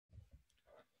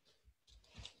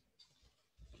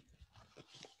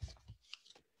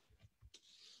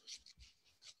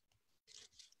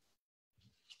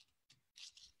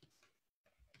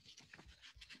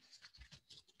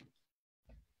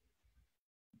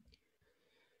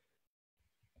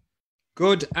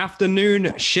Good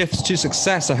afternoon, Shifts to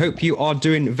Success. I hope you are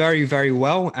doing very, very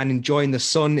well and enjoying the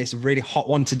sun. It's a really hot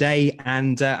one today,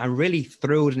 and I'm really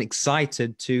thrilled and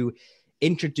excited to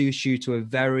introduce you to a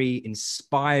very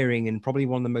inspiring and probably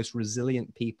one of the most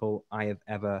resilient people I have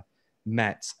ever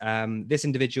met. This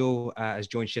individual has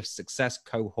joined Shifts to Success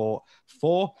cohort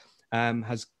 4,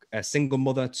 has a single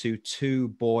mother to 2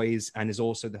 boys, and is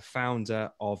also the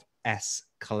founder of S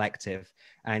Collective.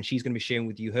 And she's going to be sharing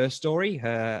with you her story,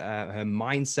 her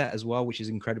mindset as well, which is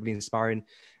incredibly inspiring,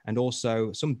 and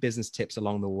also some business tips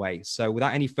along the way. So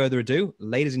without any further ado,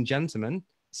 ladies and gentlemen,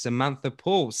 Samantha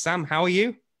Poole. Sam, how are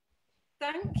you?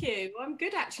 Thank you. I'm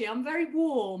good, actually. I'm very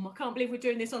warm. I can't believe we're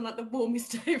doing this on like the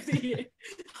warmest day of the year.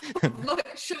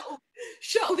 Like shut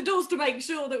all the doors to make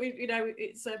sure that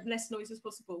it's less noise as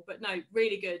possible. But no,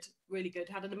 really good, really good.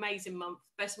 Had an amazing month,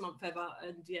 best month ever,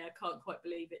 and yeah, can't quite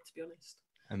believe it, to be honest.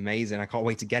 Amazing. I can't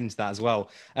wait to get into that as well.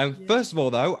 Yeah. First of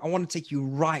all, though, I want to take you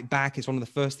right back. It's one of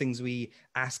the first things we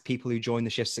ask people who join the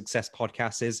Shift Success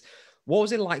podcast is, what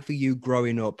was it like for you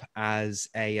growing up as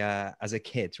a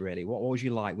kid, really? What was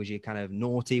you like? Was you kind of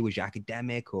naughty? Was you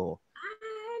academic or?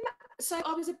 So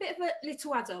I was a bit of a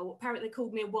little adult. Apparently they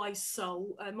called me a wise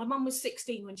soul. My mum was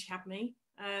 16 when she had me.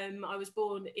 I was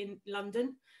born in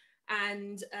London,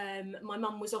 and my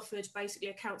mum was offered basically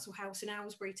a council house in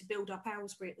Aylesbury to build up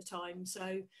Aylesbury at the time.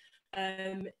 So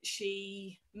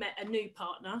she met a new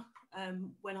partner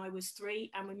when I was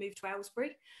 3, and we moved to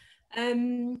Aylesbury.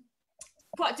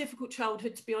 Quite a difficult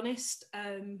childhood, to be honest,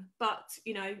 but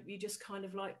you just kind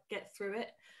of like get through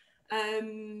it.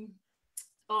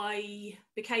 I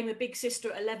became a big sister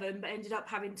at 11, but ended up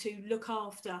having to look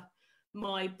after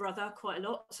my brother quite a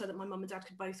lot so that my mum and dad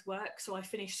could both work. So I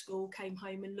finished school, came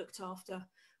home and looked after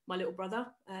my little brother.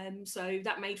 So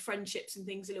that made friendships and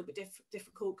things a little bit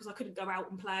difficult because I couldn't go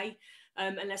out and play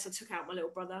unless I took out my little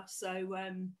brother. So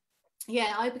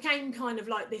yeah, I became kind of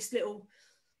like this little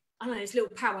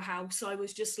powerhouse. I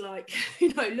was just like,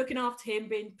 looking after him,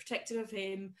 being protective of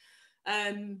him,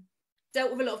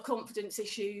 dealt with a lot of confidence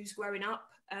issues growing up,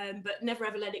 but never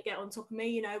ever let it get on top of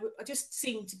me. I just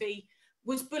seemed to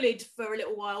was bullied for a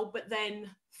little while, but then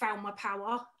found my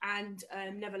power and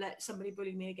never let somebody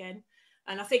bully me again.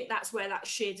 And I think that's where that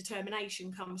sheer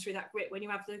determination comes through, that grit. When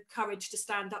you have the courage to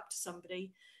stand up to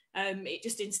somebody, it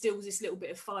just instills this little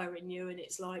bit of fire in you, and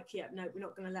it's like, yeah, no, we're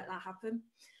not going to let that happen.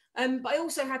 But I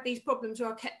also had these problems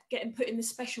where I kept getting put in the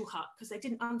special hut because they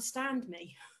didn't understand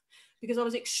me, because I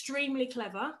was extremely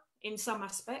clever in some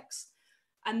aspects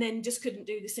and then just couldn't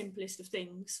do the simplest of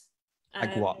things.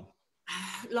 Like what?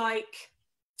 Like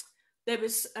there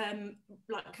was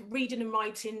like reading and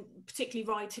writing, particularly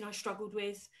writing I struggled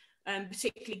with,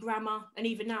 particularly grammar, and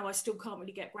even now I still can't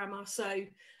really get grammar. So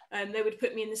they would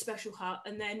put me in the special hut,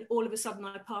 and then all of a sudden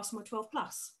I passed my 12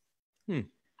 plus.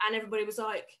 And everybody was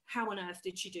like, how on earth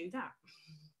did she do that?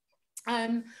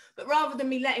 But rather than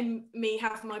me letting me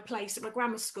have my place at my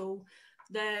grammar school,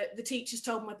 the teachers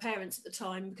told my parents at the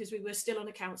time, because we were still on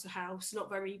a council house, not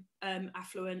very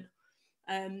affluent,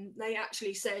 they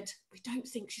actually said, we don't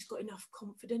think she's got enough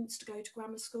confidence to go to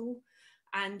grammar school,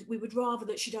 and we would rather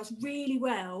that she does really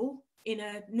well in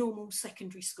a normal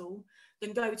secondary school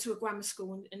than go to a grammar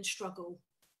school and struggle.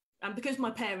 And because my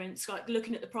parents, like,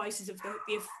 looking at the prices of the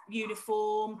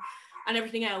uniform and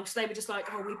everything else, they were just like,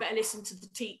 oh, we better listen to the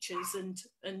teachers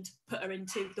and put her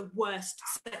into the worst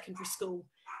secondary school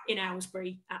in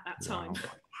Aylesbury at that time.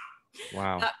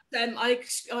 Wow. I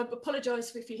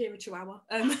apologise if you hear a chihuahua.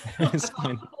 It's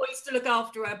I've got boys to look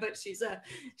after her, but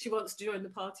she wants to join the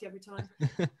party every time.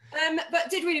 But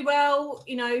did really well,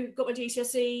 got my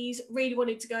GCSEs, really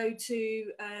wanted to go to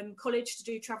college to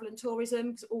do travel and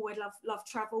tourism, because I always loved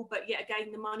travel, but yet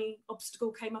again the money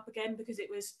obstacle came up again, because it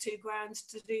was £2,000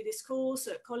 to do this course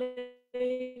at college.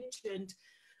 And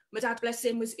my dad, bless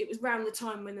him, it was around the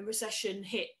time when the recession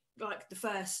hit, like the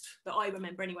first that I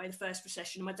remember anyway, the first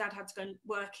recession. My dad had to go and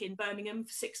work in Birmingham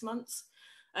for 6 months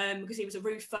because he was a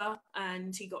roofer,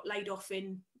 and he got laid off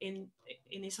in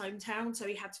his hometown, so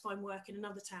he had to find work in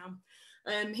another town.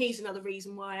 He's another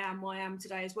reason why I am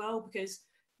today as well, because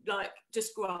like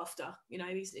just grafter,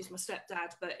 he's my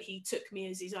stepdad, but he took me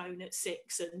as his own at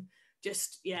 6, and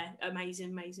just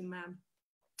amazing man.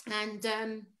 And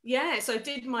so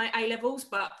did my A-levels,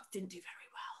 but didn't do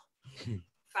very well.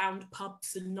 Found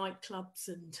pubs and nightclubs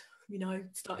and,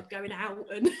 started going out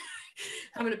and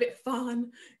having a bit of fun,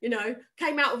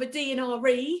 came out with a D in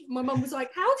RE. My mum was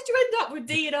like, how did you end up with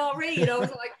D in RE? And I was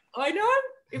like, I know,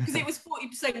 because it was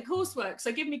 40% coursework.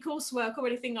 So give me coursework or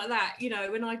anything like that,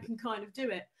 and I can kind of do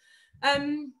it.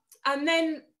 And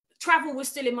then travel was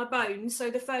still in my bones. So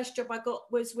the first job I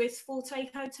got was with Forte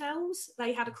Hotels.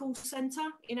 They had a call centre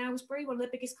in Aylesbury, one of the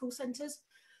biggest call centres.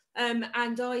 And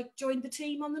I joined the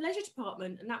team on the leisure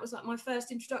department. And that was like my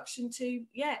first introduction to,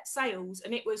 sales.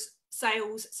 And it was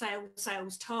sales,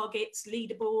 targets,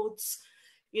 leaderboards,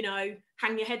 you know,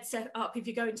 hang your headset up if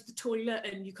you go into the toilet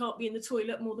and you can't be in the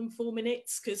toilet more than 4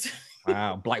 minutes because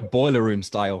wow, like boiler room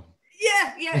style.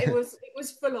 Yeah, it was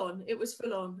full on. It was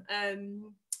full on.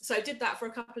 So I did that for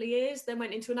a couple of years, then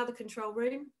went into another control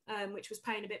room, which was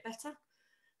paying a bit better.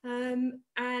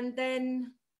 And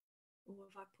then,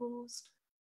 have I paused?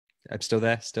 I'm still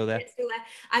there. Yeah, still there.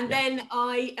 And then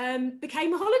I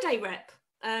became a holiday rep.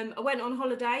 I went on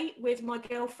holiday with my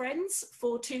girlfriends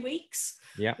for 2 weeks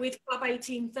with Club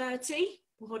 1830.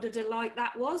 What a delight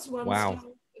that was. One-star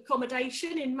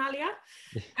accommodation in Malia.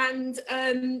 And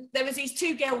there was these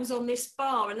 2 girls on this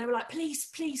bar and they were like,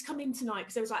 please come in tonight,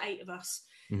 because there was like 8 of us.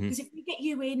 Because if we get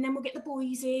you in, then we'll get the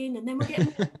boys in, and then we'll get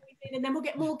more boys in, and then we'll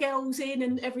get more girls in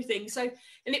and everything. So,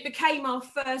 and it became our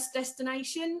first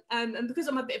destination. And because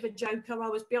I'm a bit of a joker, I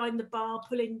was behind the bar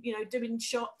pulling, you know, doing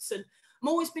shots, and I'm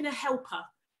always been a helper.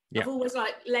 I've always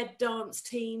like led dance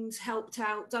teams, helped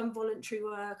out, done voluntary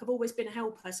work. I've always been a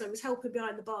helper. So I was helping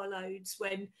behind the bar loads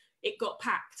when it got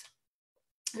packed.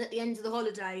 And at the end of the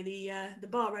holiday, the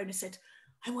bar owner said,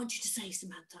 I want you to stay,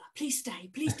 Samantha. Please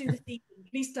stay. Please do the thing.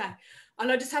 Please stay.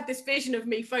 And I just had this vision of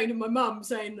me phoning my mum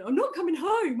saying, I'm not coming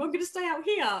home. I'm going to stay out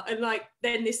here. And like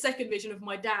then this second vision of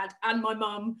my dad and my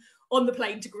mum on the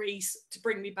plane to Greece to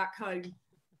bring me back home.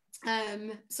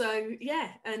 So yeah,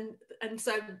 and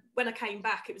so when I came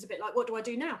back, it was a bit like, what do I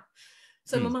do now?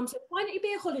 So my mum said, why don't you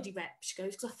be a holiday rep? She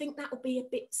goes, because I think that will be a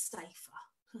bit safer.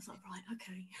 I was like, right,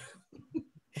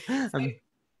 okay. So,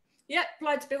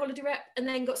 applied to be a holiday rep and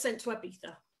then got sent to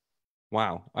Ibiza.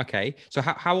 Wow. Okay. So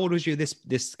how old was you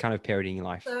this kind of period in your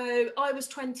life? So I was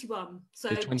 21. So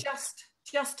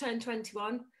just turned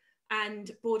 21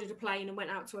 and boarded a plane and went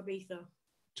out to Ibiza.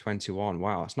 21.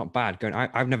 Wow, that's not bad.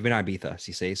 I've never been to Ibiza, as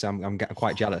you see, so I'm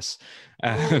quite jealous.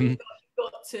 You've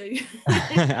got to.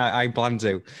 I plan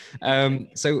to.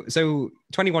 So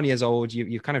 21 years old,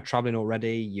 you're kind of traveling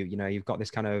already. You know, you've got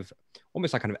this kind of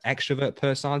almost like kind of extrovert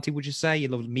personality, would you say? You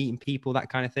love meeting people, that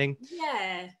kind of thing.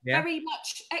 Yeah, very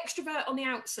much extrovert on the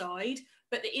outside,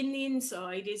 but in the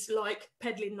inside is like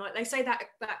pedaling, like they say that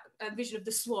vision of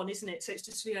the swan, isn't it? So it's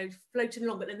just, you know, floating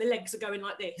along, but then the legs are going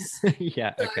like this.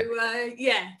 Yeah. So okay.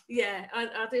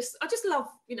 I just love,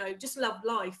 you know, just love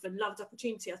life and loved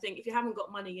opportunity. I think if you haven't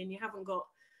got money and you haven't got,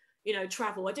 you know,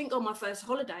 travel. I didn't go on my first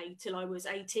holiday till I was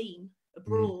 18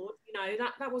 abroad. You know,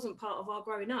 that wasn't part of our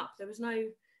growing up. There was no.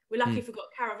 We're lucky if we got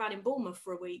a caravan in Bournemouth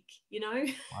for a week, you know?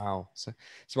 Wow. So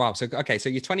okay. So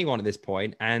you're 21 at this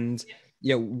point, and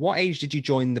what age did you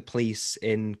join the police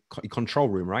in control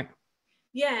room, right?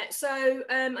 Yeah. So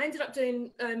I ended up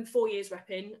doing 4 years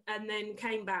repping, and then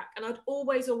came back. And I'd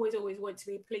always wanted to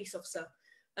be a police officer,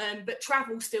 but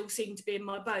travel still seemed to be in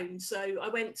my bones. So I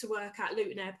went to work at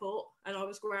Luton Airport, and I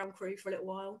was ground crew for a little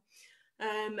while.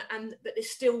 But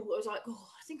this still was like,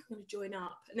 I think I'm going to join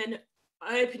up, and then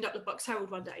I opened up the Bucks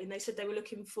Herald one day and they said they were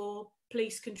looking for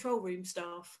police control room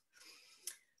staff.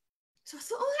 So I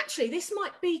thought, actually, this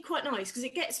might be quite nice because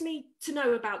it gets me to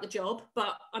know about the job,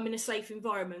 but I'm in a safe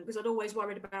environment because I'd always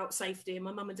worried about safety and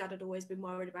my mum and dad had always been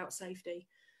worried about safety.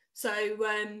 So,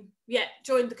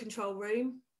 joined the control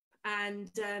room. And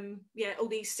all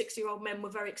these 60-year-old men were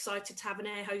very excited to have an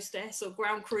air hostess or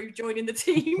ground crew joining the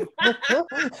team.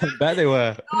 Bet they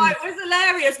were. Oh, it was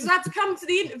hilarious because I had to come to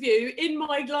the interview in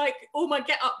my all my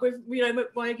get up with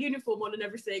my uniform on and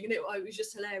everything, and it was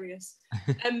just hilarious.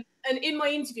 And in my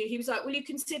interview, he was like, "Will you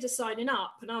consider signing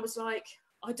up?" And I was like,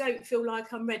 "I don't feel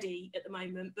like I'm ready at the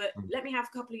moment, but let me have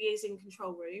a couple of years in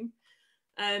control room,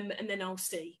 and then I'll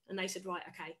see." And they said, "Right,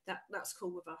 okay, that's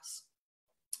cool with us."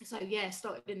 So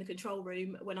started in the control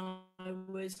room when I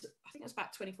think I was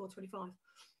about 24, 25.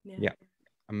 Yeah.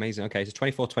 Amazing. Okay, so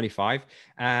 24, 25.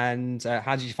 And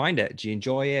how did you find it? Did you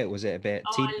enjoy it? Was it a bit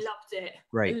tedious? I loved it.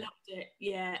 Great. I loved it.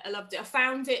 Yeah, I loved it. I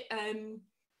found it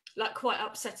like quite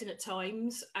upsetting at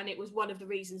times, and it was one of the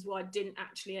reasons why I didn't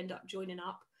actually end up joining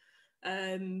up.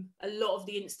 A lot of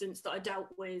the incidents that I dealt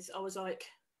with, I was like,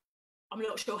 I'm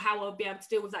not sure how I'll be able to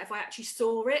deal with that if I actually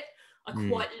saw it. I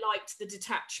quite liked the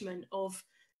detachment of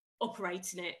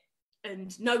operating it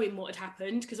and knowing what had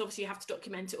happened, because obviously you have to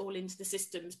document it all into the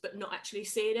systems, but not actually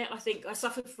seeing it. I think I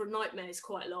suffered from nightmares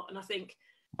quite a lot, and I think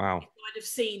if I'd have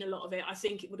seen a lot of it, I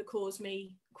think it would have caused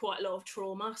me quite a lot of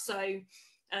trauma. So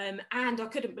and I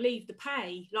couldn't believe the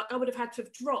pay. Like I would have had to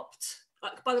have dropped,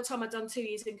 like by the time I'd done 2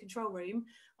 years in control room,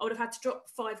 I would have had to drop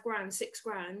 5 grand, 6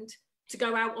 grand to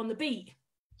go out on the beat.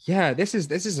 Yeah, this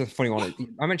is a funny one.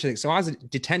 I mentioned it. So I was a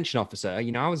detention officer, I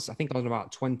think I was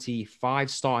about 25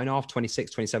 starting off,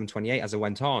 26, 27, 28 as I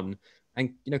went on.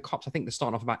 And cops, I think they're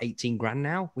starting off about 18 grand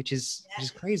now, which is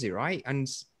crazy, right? And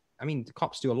I mean, the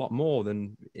cops do a lot more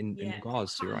than in Yeah,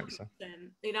 regards to, right? So 100%.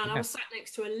 And I yeah. was sat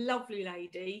next to a lovely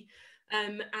lady,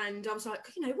 and I was like,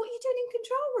 what are you doing in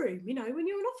control room? When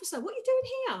you're an officer, what are you doing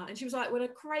here? And she was like, when a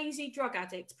crazy drug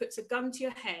addict puts a gun to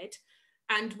your head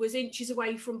and was inches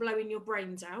away from blowing your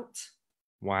brains out.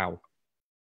 Wow.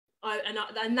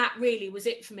 And that really was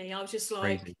it for me. I was just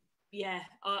like, Crazy. yeah,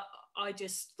 I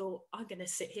just thought I'm going to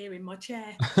sit here in my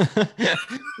chair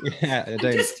Yeah, I and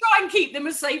don't. just try and keep them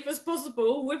as safe as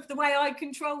possible with the way I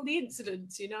control the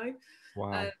incidents.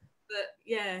 Wow. But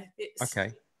yeah,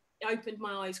 Okay. it opened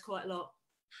my eyes quite a lot.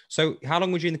 So how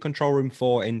long was you in the control room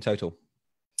for in total?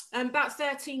 About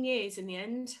 13 years in the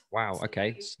end. Wow. So, Okay.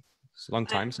 It's a long uh,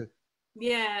 time. So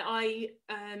yeah,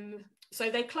 so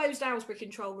they closed Aylesbury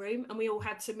control room and we all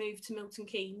had to move to Milton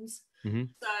Keynes. mhm.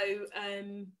 So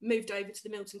moved over to the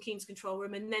Milton Keynes control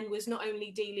room, and then was not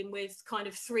only dealing with kind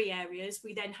of 3 areas,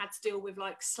 we then had to deal with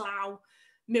like Slough,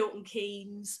 Milton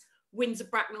Keynes, Windsor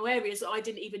Bracknell, areas that I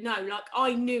didn't even know. Like,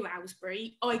 I knew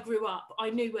Aylesbury, I grew up, I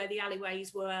knew where the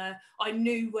alleyways were, I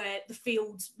knew where the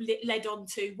fields led on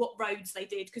to, what roads they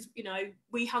did, because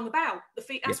we hung about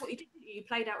Yeah. that's what you did, you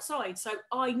played outside. So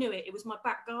I knew it was my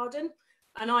back garden,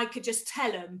 and I could just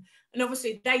tell them. And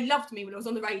obviously they loved me when I was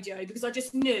on the radio, because I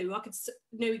just knew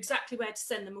knew exactly where to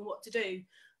send them and what to do.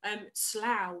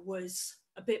 Slough was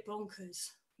a bit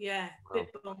bonkers. Yeah, a Wow.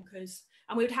 bit bonkers.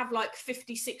 And we would have like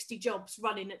 50, 60 jobs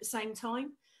running at the same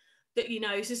time.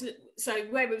 So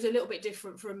where it was a little bit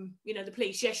different from, the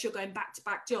police, yes, you're going back to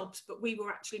back jobs, but we were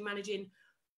actually managing,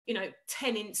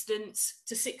 10 incidents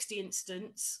to 60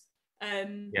 incidents at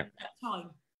a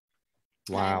time.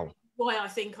 Wow. Why I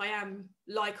think I am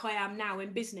like I am now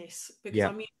in business, because Yeah.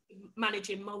 I'm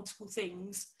managing multiple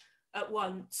things at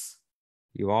once.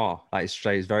 You are. That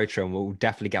is very true. And we'll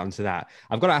definitely get onto that.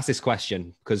 I've got to ask this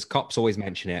question because cops always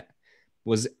mention it.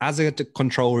 Was as a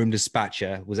control room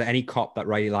dispatcher, was there any cop that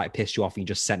really like pissed you off and you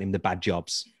just sent him the bad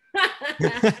jobs?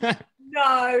 No,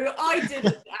 I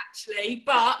didn't actually.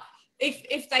 But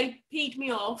if they peed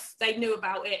me off, they knew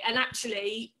about it. And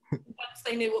actually, once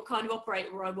they knew what kind of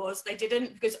operator I was, they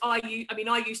didn't, because I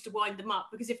used to wind them up,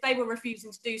 because if they were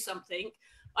refusing to do something,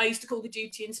 I used to call the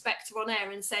duty inspector on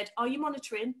air and said, "Are you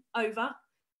monitoring? Over."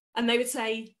 And they would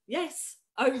say, "Yes,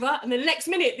 over." And then the next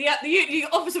minute, the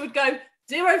officer would go,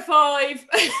 05.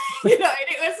 And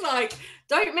it was like,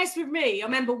 don't mess with me. I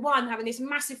remember one having this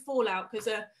massive fallout because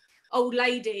a old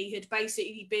lady had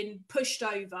basically been pushed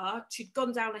over. She'd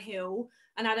gone down a hill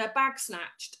and had her bag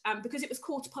snatched. And because it was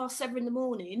 7:15 in the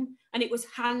morning and it was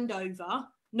handover,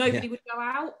 nobody would go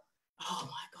out. Oh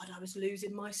my God, I was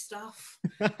losing my stuff.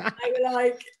 They were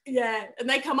like, yeah. And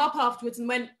they come up afterwards and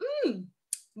went,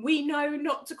 we know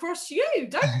not to cross you,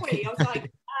 don't we? I was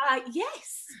like,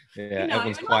 yes. Yeah,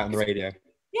 everyone's quiet on the radio.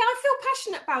 Yeah, I feel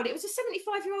passionate about it. It was a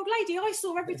 75-year-old lady. I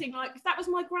saw everything. Like, if that was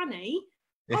my granny,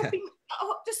 I'd be,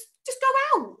 just go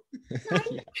out.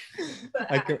 Right?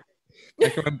 But, I can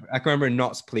remember in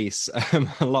Notts Police,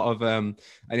 a lot of, I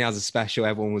think as a special,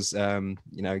 everyone was,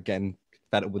 getting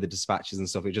fed up with the dispatches and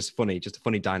stuff. It was just funny, just a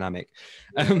funny dynamic.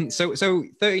 So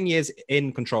 13 years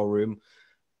in control room.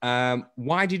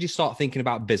 Why did you start thinking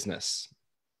about business?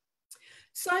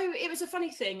 So it was a funny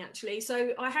thing, actually.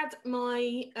 So I had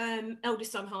my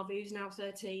eldest son, Harvey, who's now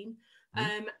 13,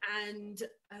 and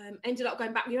ended up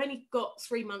going back. We only got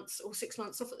 3 months or 6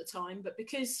 months off at the time, but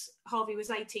because Harvey was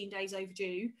 18 days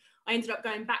overdue, I ended up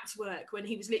going back to work when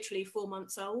he was literally 4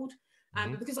 months old.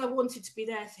 But because I wanted to be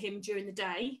there for him during the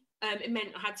day, it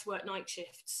meant I had to work night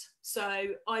shifts.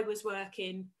 So I was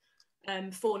working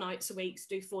 4 nights a week, to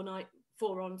do 4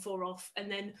 on, 4 off.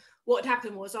 And then what had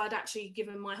happened was I'd actually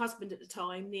given my husband at the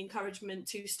time the encouragement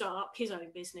to start up his own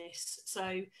business.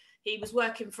 So he was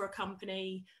working for a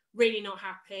company, really not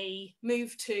happy,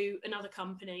 moved to another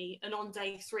company. And on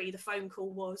day 3, the phone call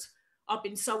was, "I've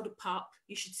been sold a pup.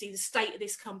 You should see the state of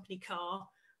this company car.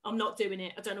 I'm not doing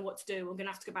it. I don't know what to do. I'm going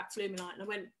to have to go back to Luminite." And I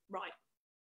went, right,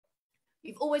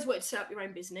 you've always wanted to set up your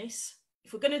own business.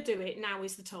 If we're going to do it, now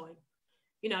is the time.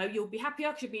 You'll be happier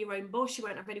because you'll be your own boss. You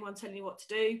won't have anyone telling you what to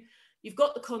do. You've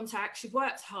got the contacts. You've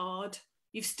worked hard.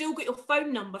 You've still got your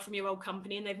phone number from your old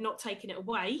company and they've not taken it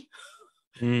away.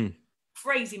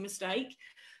 Crazy mistake.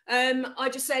 I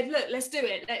just said, look, let's do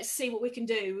it. Let's see what we can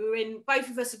do.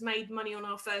 Both of us have made money on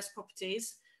our first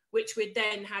properties, which we'd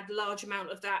then had a large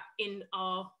amount of that in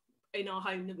our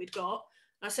home that we'd got.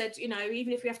 I said,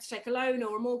 even if we have to take a loan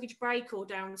or a mortgage break or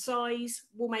downsize,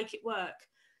 we'll make it work.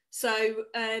 So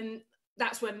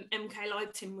that's when MK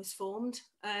Lighting was formed.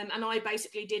 And I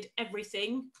basically did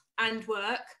everything and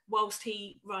work whilst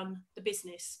he run the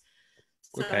business.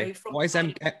 So Okay.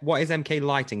 What is MK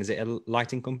Lighting? Is it a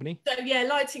lighting company? So yeah,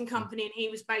 lighting company, and he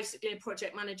was basically a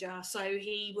project manager. So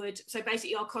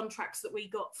basically our contracts that we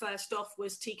got first off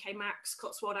was TK Maxx,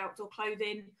 Cotswold Outdoor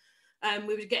Clothing.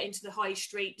 We would get into the high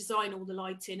street, design all the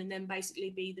lighting, and then basically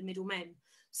be the middlemen.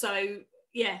 So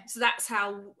yeah, so that's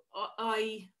how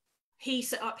he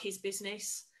set up his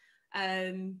business.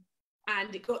 And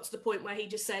it got to the point where he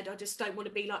just said, I just don't want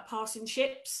to be like passing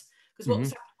ships, because what was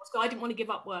happening was I didn't want to give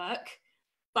up work,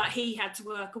 but he had to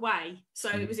work away. So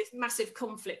it was this massive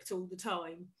conflict all the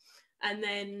time. And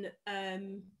then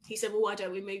he said, well, why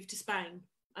don't we move to Spain?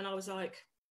 And I was like,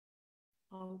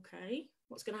 okay,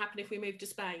 what's going to happen if we move to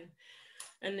Spain?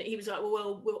 And he was like,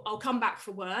 well, I'll come back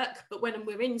for work, but when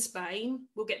we're in Spain,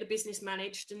 we'll get the business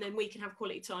managed, and then we can have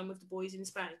quality time with the boys in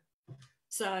Spain.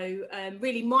 So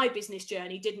really my business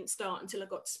journey didn't start until I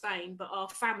got to Spain, but our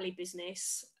family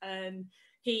business,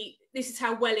 this is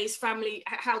how well his family,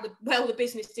 the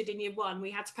business did in year one.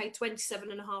 We had to pay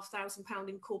 £27,500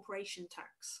 in corporation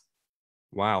tax.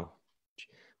 Wow.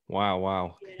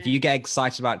 Yeah. If you get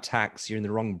excited about tax, you're in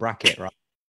the wrong bracket, right?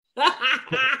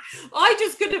 I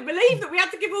just couldn't believe that we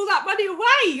had to give all that money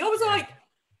away. I was like,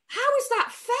 how is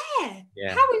that fair?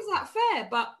 Yeah. How is that fair?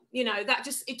 But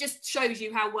it just shows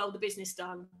you how well the business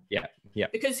done. Yeah.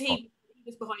 Because he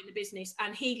was behind the business,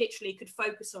 and he literally could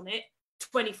focus on it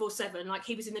 24/7. Like,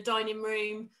 he was in the dining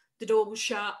room, the door was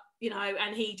shut,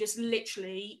 and he just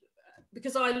literally,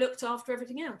 because I looked after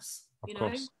everything else. Of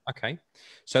course. Okay.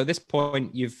 So at this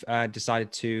point, you've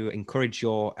decided to encourage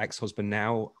your ex-husband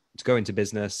now to go into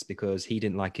business because he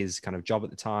didn't like his kind of job at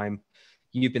the time.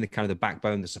 You've been the kind of the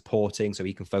backbone, the supporting, so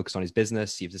he can focus on his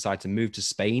business. You've decided to move to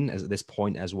Spain at this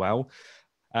point as well.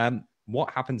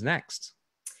 What happens next?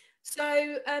 So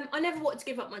I never wanted to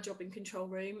give up my job in control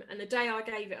room. And the day I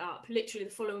gave it up, literally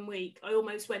the following week, I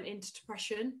almost went into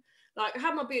depression. Like, I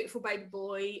had my beautiful baby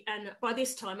boy, and by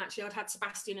this time, actually, I'd had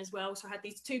Sebastian as well. So I had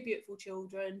these two beautiful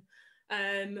children.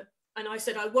 And I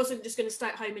said I wasn't just going to stay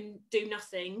at home and do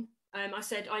nothing. I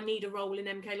said I need a role in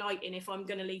MK Lighting if I'm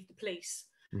going to leave the police.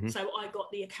 So I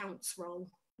got the accounts role.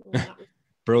 Oh, that was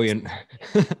brilliant.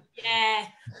 Yeah,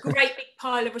 great big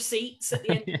pile of receipts at the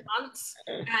end of the month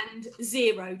and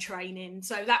zero training.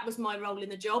 So that was my role in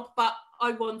the job. But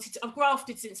I've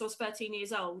grafted since I was 13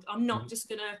 years old. I'm not just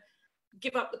going to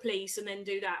give up the police and then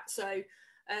do that. So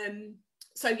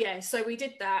we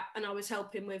did that, and I was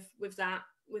helping with that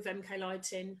with MK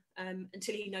Lighting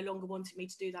until he no longer wanted me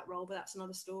to do that role, but that's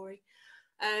another story.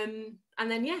 And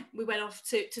then we went off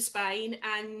to Spain,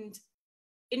 and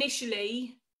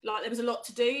initially, like, there was a lot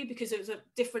to do because it was a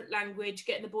different language,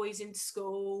 getting the boys into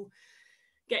school,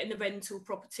 getting the rental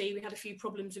property. We had a few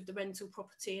problems with the rental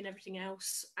property and everything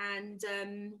else, and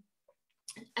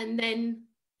then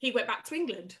he went back to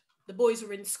England. The boys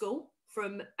were in school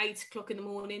from 8 o'clock in the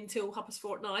morning till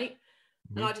 4:30 at night.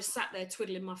 And I just sat there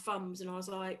twiddling my thumbs, and I was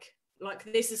like,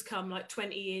 this has come like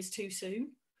 20 years too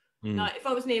soon. Like, if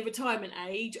I was near retirement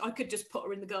age, I could just put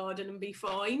her in the garden and be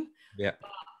fine. Yeah. But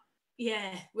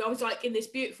yeah, I was like in this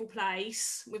beautiful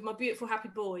place with my beautiful happy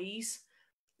boys.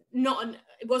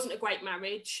 It wasn't a great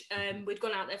marriage. We'd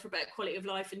gone out there for a better quality of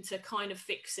life and to kind of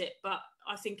fix it, but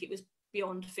I think it was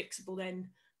beyond fixable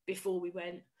then before we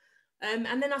went.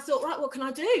 And then I thought, right, what can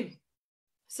I do?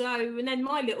 And then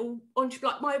my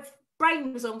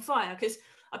brain was on fire because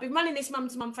I've been running this mum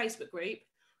to mum Facebook group,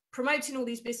 promoting all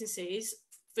these businesses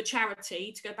for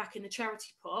charity to go back in the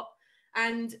charity pot.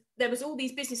 And there was all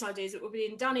these business ideas that were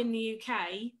being done in the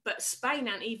UK, but Spain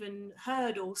hadn't even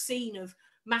heard or seen of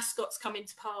mascots coming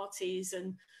to parties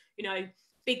and,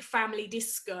 big family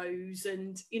discos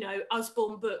and,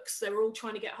 Usborne books. They were all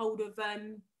trying to get hold of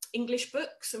English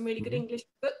books and really good English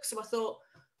books. So I thought,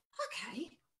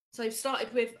 okay. So I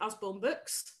started with Usborne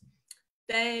books.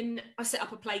 Then I set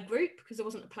up a play group because there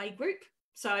wasn't a play group.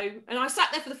 And I sat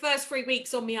there for the first 3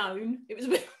 weeks on my own. It was a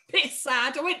bit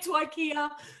sad. I went to IKEA,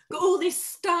 got all this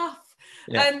stuff.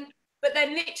 Yeah. But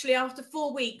then literally after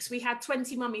 4 weeks, we had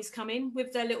 20 mummies come in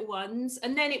with their little ones.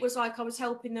 And then it was like I was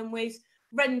helping them with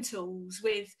rentals,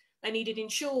 they needed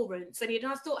insurance. And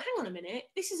I thought, hang on a minute,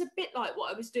 this is a bit like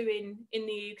what I was doing in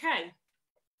the UK.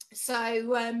 So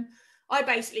I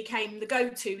basically became the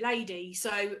go-to lady.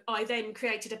 So I then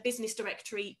created a business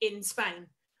directory in Spain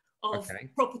of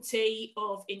property,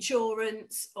 of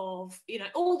insurance, of,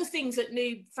 all the things that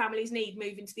new families need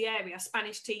moving to the area,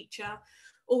 Spanish teacher,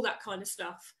 all that kind of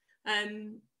stuff.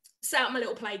 Set up my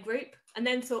little play group and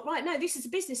then thought, right, no, this is a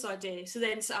business idea. So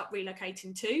then set up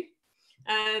Relocating Too.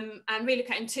 And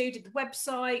Relocating 2 did the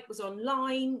website, was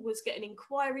online, was getting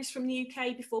inquiries from the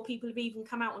UK before people have even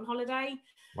come out on holiday.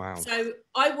 Wow. So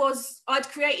I'd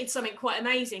created something quite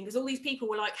amazing, because all these people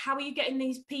were like, how are you getting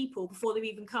these people before they've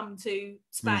even come to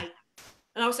Spain?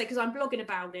 And I would say, because I'm blogging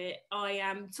about it, I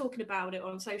am talking about it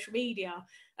on social media.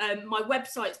 My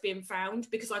website's being found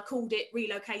because I called it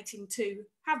Relocating to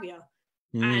Javier.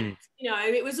 And,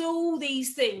 it was all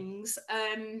these things.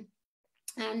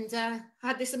 And I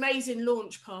had this amazing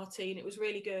launch party, and it was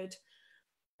really good.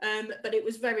 But it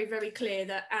was very, very clear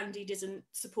that Andy doesn't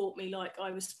support me like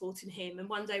I was supporting him. And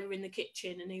one day we were in the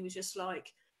kitchen and he was just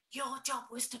like, your job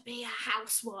was to be a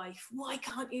housewife. Why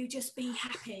can't you just be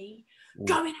happy?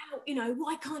 Going out,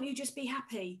 why can't you just be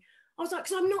happy? I was like,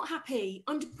 because I'm not happy.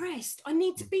 I'm depressed. I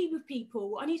need to be with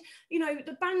people. I need,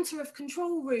 the banter of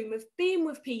control room, of being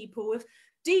with people, of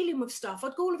dealing with stuff.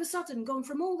 I'd all of a sudden gone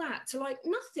from all that to like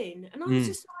nothing. And I was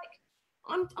just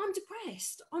like, I'm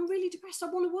depressed. I'm really depressed. I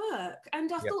want to work.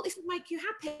 And I thought this would make you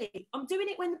happy. I'm doing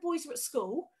it when the boys are at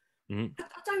school. I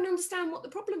don't understand what the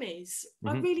problem is.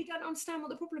 I really don't understand what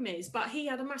the problem is. But he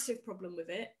had a massive problem with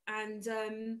it. And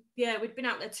we'd been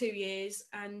out there 2 years.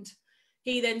 And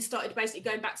he then started basically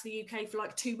going back to the UK for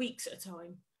like 2 weeks at a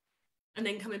time. And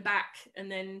then coming back.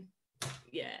 And then,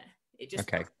 it just...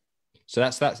 Okay. So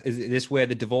is this where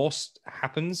the divorce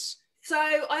happens? So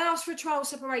I asked for a trial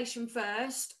separation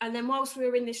first, and then whilst we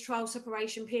were in this trial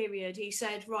separation period, he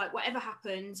said, right, whatever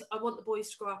happens, I want the boys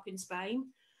to grow up in Spain.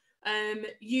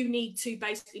 You need to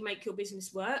basically make your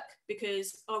business work,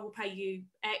 because I will pay you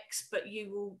X, but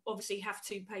you will obviously have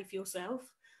to pay for yourself.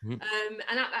 And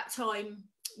at that time,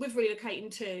 with Relocating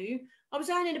 2, I was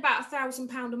earning about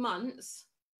 £1,000 a month,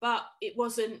 but it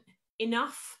wasn't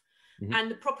enough.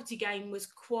 And the property game was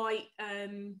quite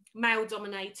male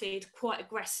dominated, quite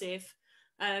aggressive.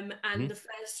 And the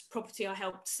first property I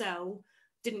helped sell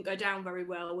didn't go down very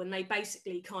well. And they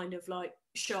basically kind of like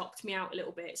sharked me out a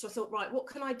little bit. So I thought, right, what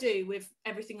can I do with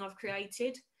everything I've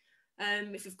created?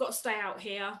 If we've got to stay out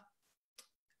here,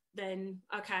 then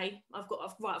okay, I've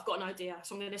got an idea.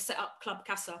 So I'm going to set up Club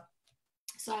Casa.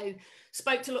 So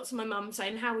spoke to lots of my mum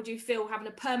saying, how would you feel having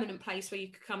a permanent place where you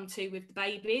could come to with the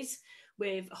babies,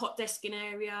 with a hot desking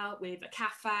area, with a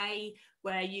cafe,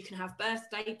 where you can have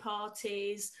birthday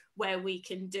parties, where we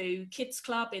can do kids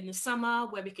club in the summer,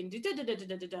 where we can do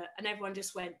da-da-da-da-da-da. And everyone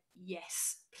just went,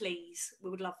 yes, please, we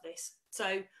would love this.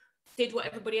 So did what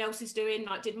everybody else is doing,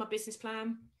 like did my business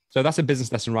plan. So that's a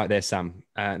business lesson right there, Sam.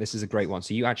 This is a great one.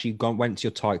 So you actually went to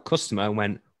your target customer and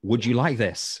went, would you like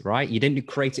this? Right? You didn't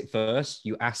create it first.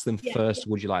 You asked them first,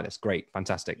 would you like this? Great.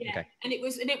 Fantastic. Yeah. Okay. And it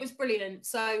was brilliant.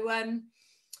 So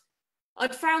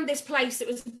I'd found this place that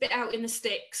was a bit out in the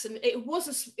sticks, and it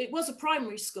was a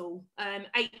primary school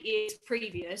 8 years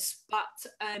previous, but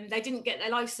they didn't get their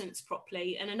license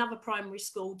properly, and another primary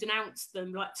school denounced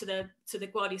them like to the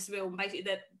Guardia Civil, and basically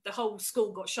the whole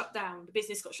school got shut down. The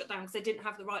business got shut down because they didn't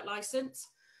have the right license.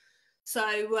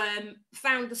 So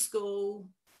found the school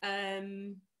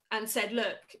and said,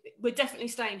 look, we're definitely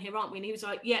staying here, aren't we? And he was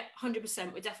like, yeah,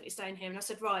 100%, we're definitely staying here. And I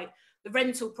said, right, the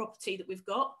rental property that we've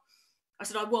got, I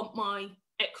said, I want my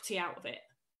equity out of it.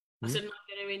 I said,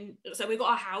 so we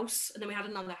got a house and then we had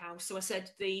another house. So I said,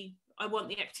 I want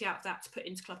the equity out of that to put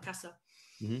into Club Casa.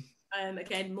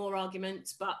 Again, more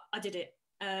arguments, but I did it.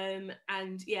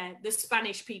 And yeah, the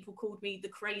Spanish people called me the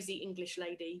crazy English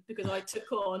lady, because I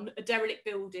took on a derelict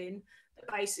building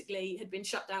that basically had been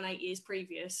shut down 8 years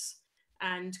previous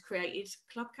and created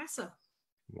Club Casa.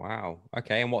 Wow.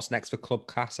 Okay. And what's next for Club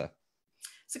Casa?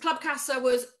 So Club Casa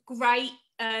was great.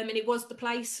 And it was the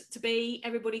place to be.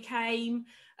 Everybody came.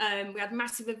 We had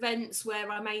massive events where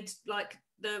I made like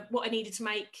what I needed to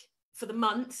make for the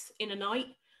month in a night.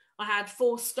 I had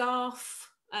 4 staff.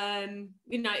 It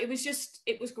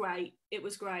was great. It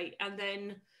was great. And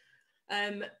then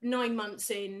 9 months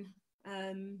in,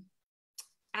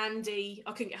 Andy,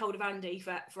 I couldn't get hold of Andy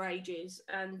for ages.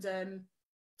 And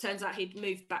turns out he'd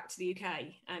moved back to the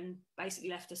UK and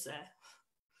basically left us there.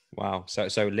 Wow. So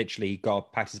literally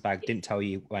got packed his bag, didn't tell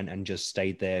you when, and just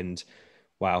stayed there. And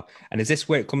wow. And is this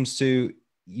where it comes to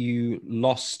you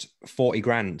lost 40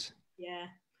 grand? Yeah.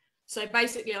 So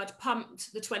basically I'd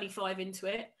pumped the 25 into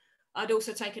it. I'd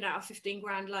also taken out a 15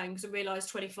 grand loan because I realised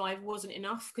 25 wasn't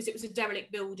enough, because it was a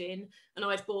derelict building and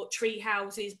I'd bought tree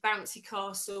houses, bouncy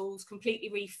castles,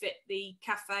 completely refit the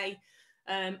cafe,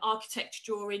 architecture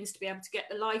drawings to be able to get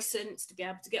the licence, to be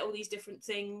able to get all these different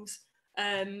things.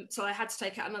 So I had to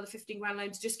take out another 15 grand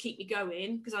loan to just keep me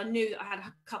going, because I knew that I had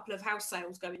a couple of house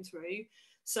sales going through.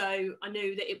 So I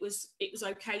knew that it was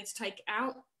okay to take it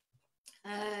out.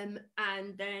 And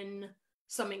then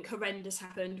something horrendous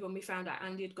happened when we found out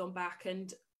Andy had gone back,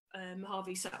 and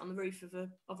Harvey sat on the roof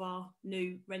of our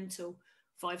new rental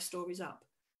 5 stories up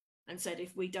and said,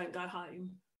 if we don't go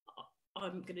home,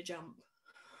 I'm going to jump.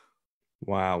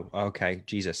 Wow. Okay.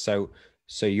 Jesus. So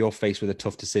you're faced with a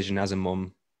tough decision as a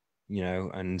mum, you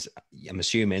know, and I'm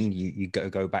assuming you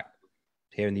go back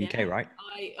here in the UK, right?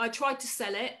 I tried to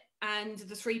sell it, and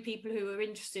the 3 people who were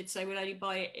interested say we'll only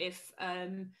buy it if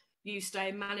you stay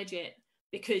and manage it,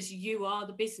 because you are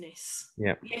the business.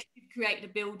 Yeah. Yes, you've created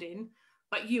a building,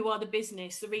 but you are the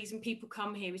business. The reason people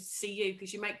come here is to see you,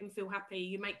 because you make them feel happy,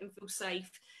 you make them feel safe.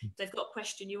 If they've got a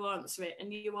question, you answer it,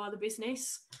 and you are the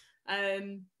business.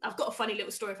 I've got a funny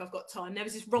little story if I've got time. There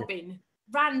was this robin,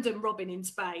 random robin in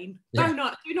Spain. Yeah.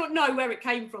 Do not know where it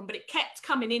came from, but it kept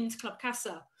coming into Club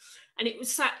Casa, and it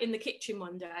was sat in the kitchen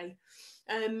one day.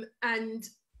 And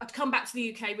I'd come back to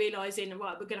the UK realising,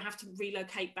 right, we're going to have to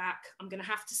relocate back. I'm going to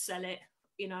have to sell it,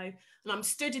 you know. And I'm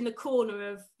stood in the corner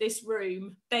of this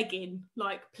room begging,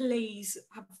 like, please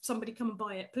have somebody come and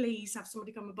buy it. Please have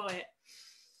somebody come and buy it.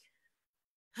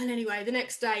 And anyway, the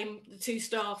next day, the 2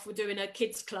 staff were doing a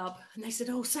kids club, and they said,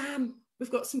 oh, Sam,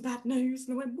 we've got some bad news.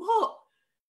 And I went, what?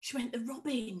 She went, the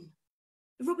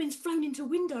robin's flown into a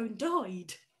window and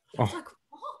died. I was like,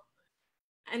 what?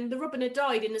 And the robin had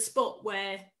died in the spot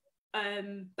where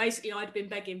basically I'd been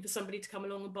begging for somebody to come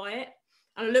along and buy it.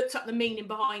 And I looked up the meaning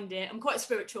behind it. I'm quite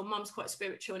spiritual. Mum's quite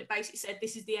spiritual. And it basically said,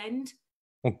 this is the end.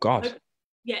 Oh, God. So,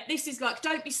 yeah, this is like,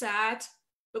 don't be sad.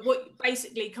 But what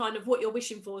basically kind of what you're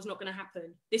wishing for is not going to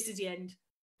happen. This is the end.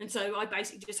 And so I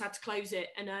basically just had to close it.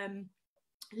 And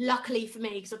luckily for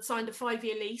me, because I'd signed a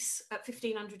 5-year lease at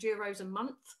 €1,500 a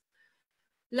month.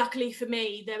 Luckily for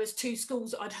me, there was 2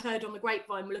 schools that I'd heard on the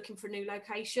grapevine were looking for a new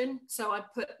location. So I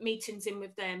put meetings in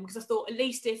with them, because I thought, at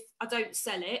least if I don't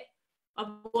sell it,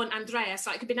 I want Andreas.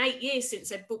 Like, it had been 8 years since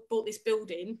they'd bought this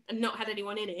building and not had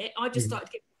anyone in it. I just started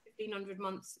getting $1,500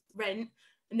 months rent,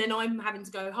 and then I'm having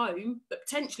to go home, but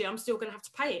potentially I'm still going to have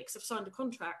to pay it because I've signed a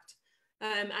contract.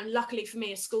 And luckily for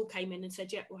me, a school came in and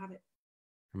said, yeah, we'll have it.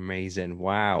 Amazing.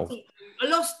 Wow. I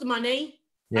lost the money.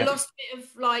 Yep. I lost a bit of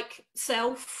like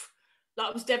self. Like,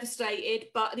 I was devastated.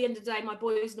 But at the end of the day, my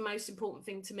boy was the most important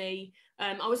thing to me.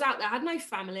 I was out there. I had no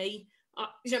family.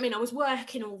 You know what I mean? I was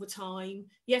working all the time.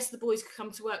 Yes, the boys could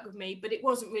come to work with me, but it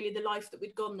wasn't really the life that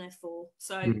we'd gone there for.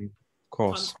 So, of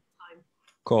course.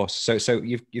 Of course. So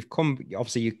you've come,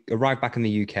 obviously you arrived back in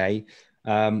the UK.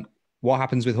 What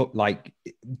happens with, like,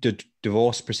 do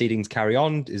divorce proceedings carry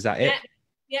on? Is that it?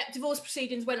 Yeah, divorce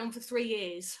proceedings went on for 3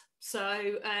 years. So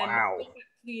wow. We went back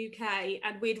to the UK,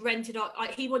 and we'd rented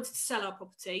he wanted to sell our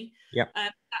property. Yeah.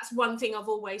 That's one thing I've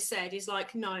always said is,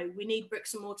 like, no, we need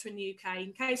bricks and mortar in the UK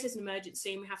in case there's an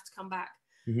emergency and we have to come back.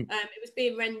 It was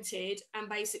being rented, and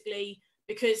basically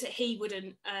because he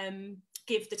wouldn't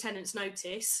give the tenants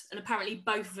notice, and apparently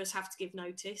both of us have to give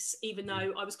notice, even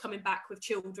though I was coming back with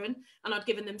children and I'd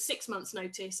given them 6 months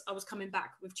notice, I was coming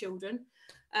back with children.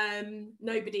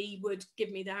 Nobody would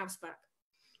give me the house back.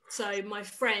 So my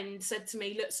friend said to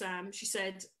me, look, Sam, she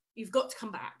said, you've got to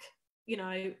come back, you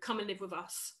know, come and live with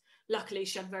us. Luckily,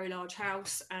 she had a very large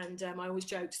house, and I always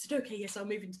joked, I said, okay, yes, I'll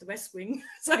move into the West Wing.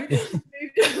 So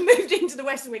moved into the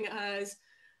West Wing at hers.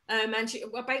 And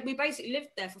we basically lived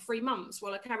there for 3 months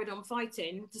while I carried on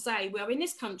fighting to say, well, in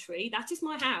this country, that is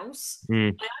my house. I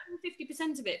own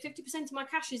 50% of it. 50% of my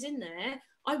cash is in there.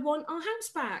 I want our house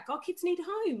back. Our kids need a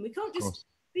home. We can't just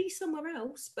be somewhere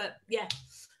else. But yeah.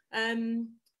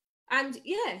 And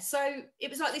yeah, so it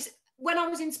was like this, when I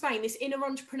was in Spain, this inner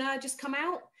entrepreneur just come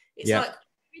out. It's like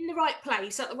you're in the right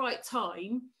place at the right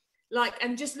time, like,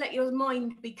 and just let your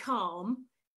mind be calm.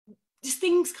 Just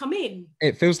things come in.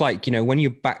 It feels like, you know, when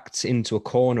you're backed into a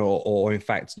corner, or in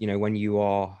fact, you know, when you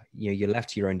are, you know, you're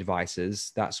left to your own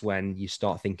devices, that's when you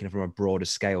start thinking from a broader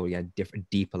scale, different,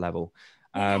 deeper level,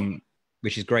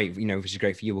 which is great, you know, which is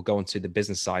great for you. We'll go on to the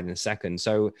business side in a second.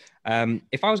 So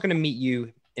if I was going to meet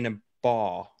you in a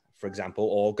bar, for example,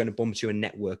 or going to bump to a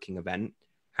networking event,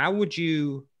 how would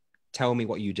you tell me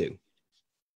what you do?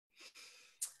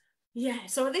 Yeah,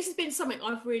 so this has been something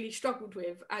I've really struggled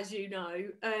with, as you know,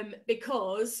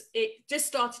 because it just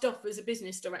started off as a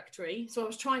business directory. So I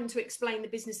was trying to explain the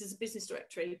business as a business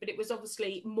directory, but it was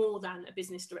obviously more than a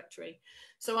business directory.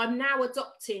 So I'm now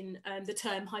adopting the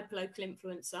term hyperlocal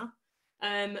influencer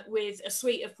with a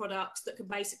suite of products that can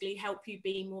basically help you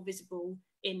be more visible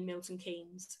in Milton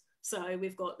Keynes. So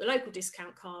we've got the local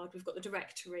discount card, we've got the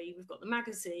directory, we've got the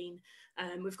magazine,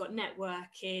 we've got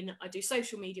networking. I do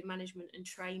social media management and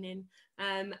training,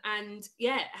 and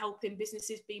yeah, helping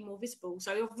businesses be more visible.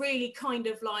 So I'm really kind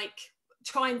of like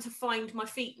trying to find my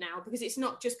feet now, because it's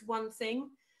not just one thing.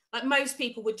 Like most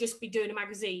people would just be doing a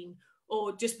magazine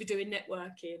or just be doing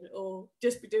networking, or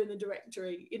just be doing the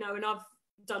directory, you know, and I've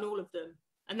done all of them.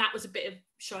 And that was a bit of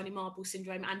shiny marble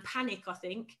syndrome and panic, I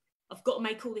think. I've got to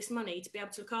make all this money to be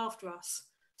able to look after us.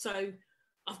 So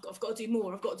I've got to do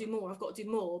more, I've got to do more, I've got to do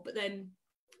more. But then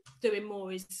doing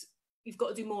more is, you've got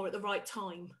to do more at the right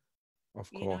time.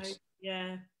 Of course. You know?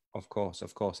 Yeah. Of course.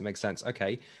 It makes sense.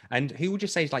 Okay. And who would you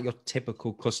say is like your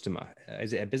typical customer?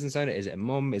 Is it a business owner? Is it a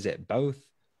mum? Is it both?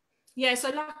 Yeah, so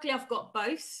luckily I've got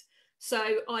both.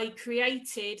 So I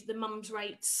created the Mums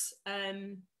Rates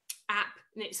app,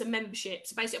 and it's a membership.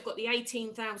 So basically I've got the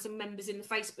 18,000 members in the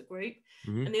Facebook group.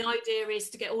 Mm-hmm. And the idea is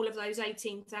to get all of those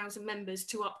 18,000 members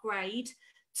to upgrade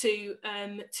to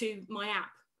my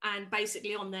app. And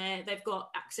basically on there, they've got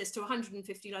access to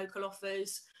 150 local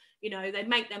offers. You know, they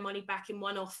make their money back in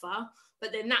one offer,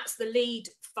 but then that's the lead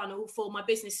funnel for my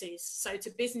businesses. So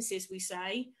to businesses, we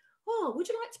say, oh, would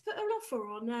you like to put an offer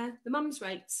on the Mums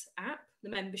Rates app, the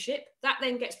membership? That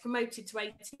then gets promoted to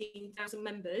 18,000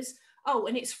 members. Oh,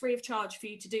 and it's free of charge for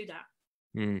you to do that.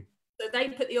 Mm. So they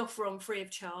put the offer on free of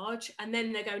charge, and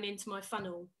then they're going into my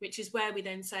funnel, which is where we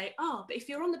then say, oh, but if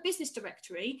you're on the business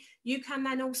directory, you can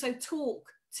then also talk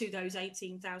to those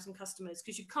 18,000 customers,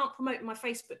 because you can't promote in my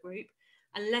Facebook group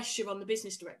unless you're on the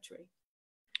business directory.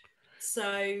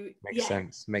 So makes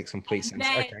sense. Makes complete sense.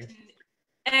 Okay.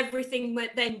 Everything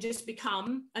would then just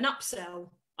become an upsell.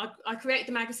 I created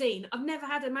the magazine. I've never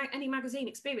had any magazine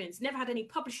experience, never had any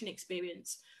publishing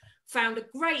experience. Found a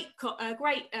great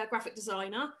graphic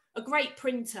designer, a great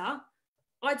printer.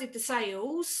 I did the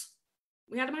sales.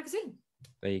 We had a magazine.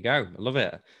 There you go. I love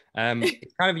it.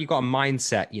 It's kind of, you've got a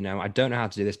mindset, you know, I don't know how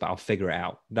to do this, but I'll figure it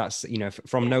out. That's, you know,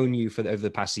 from knowing you for over the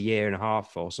past year and a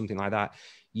half or something like that,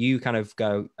 you kind of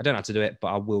go, I don't know how to do it, but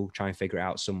I will try and figure it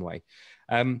out some way.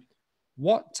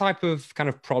 What type of kind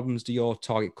of problems do your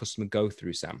target customer go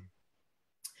through, Sam?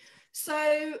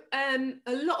 So a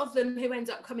lot of them who end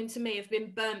up coming to me have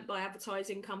been burnt by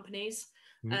advertising companies,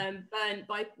 burnt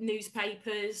by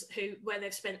newspapers where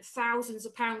they've spent thousands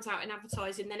of pounds out in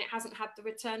advertising, then it hasn't had the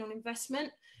return on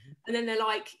investment. And then they're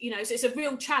like, you know, so it's a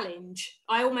real challenge.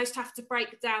 I almost have to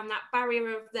break down that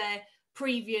barrier of their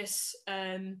previous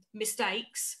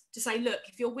mistakes to say, look,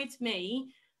 if you're with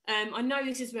me, I know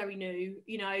this is very new,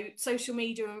 you know, social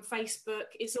media and Facebook,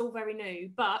 it's all very new,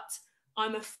 but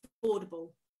I'm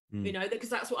affordable. You know, because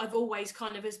that's what I've always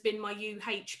kind of has been my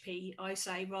UHP, I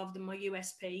say, rather than my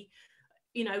USP.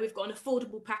 You know, we've got an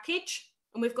affordable package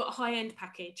and we've got a high-end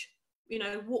package. You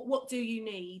know, what do you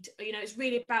need? You know, it's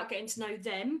really about getting to know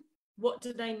them. What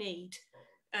do they need?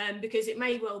 Because it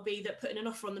may well be that putting an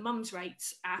offer on the Mums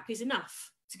Rates app is enough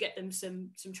to get them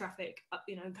some traffic,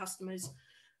 you know, customers.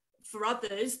 For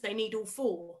others, they need all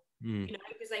four, you know,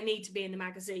 because they need to be in the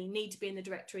magazine, need to be in the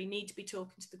directory, need to be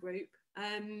talking to the group.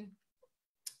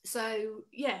 So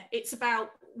yeah, it's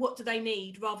about what do they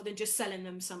need rather than just selling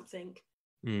them something.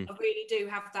 I really do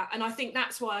have that, and I think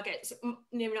that's why I get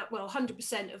near enough, well,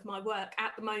 100% of my work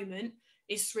at the moment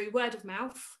is through word of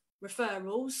mouth,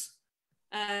 referrals,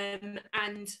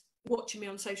 and watching me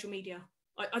on social media.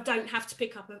 I don't have to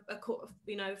pick up a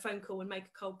phone call and make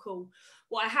a cold call.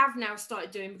 What I have now started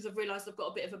doing, because I've realised I've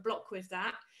got a bit of a block with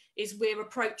that, is we're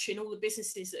approaching all the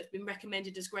businesses that have been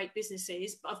recommended as great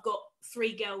businesses. But I've got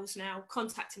 3 girls now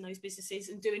contacting those businesses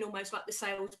and doing almost like the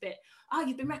sales bit. Oh,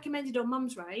 you've been recommended on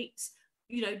Mums Rates.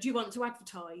 You know, do you want to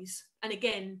advertise? And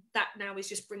again, that now is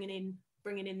just bringing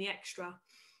in the extra.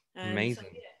 Amazing. So,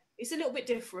 yeah, it's a little bit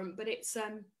different, but it's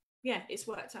it's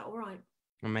worked out all right.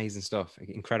 Amazing stuff.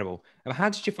 Incredible. How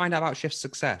did you find out about Shift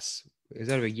Success? It was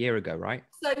over a year ago, right?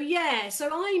 So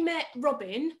I met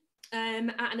Robin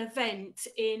at an event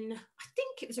in, I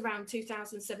think it was around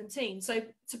 2017. So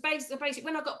basically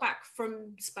when I got back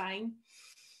from Spain,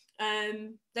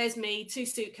 there's me, 2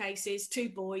 suitcases, 2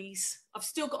 boys. I've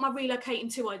still got my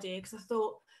relocating to idea, because I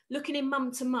thought, looking in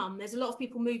mum to mum, there's a lot of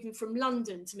people moving from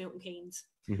London to Milton Keynes.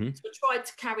 So I tried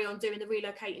to carry on doing the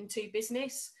relocating to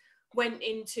business, went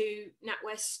into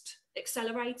NatWest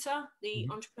Accelerator, the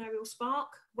entrepreneurial spark,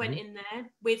 went in there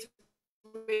with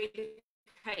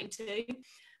relocating to.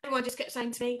 Everyone just kept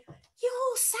saying to me,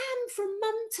 "You're Sam from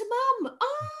Mum to Mum.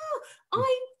 Oh,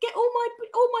 I get all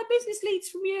my business leads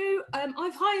from you.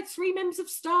 I've hired 3 members of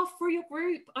staff for your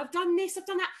group. I've done this, I've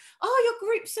done that. Oh, your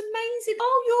group's amazing.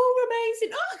 Oh, you're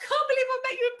amazing. Oh, I can't believe I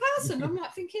met you in person." I'm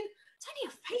like thinking, it's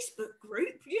only a Facebook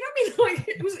group. You know what I mean? Like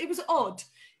it was odd.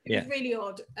 It was really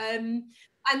odd. And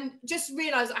just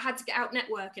realised I had to get out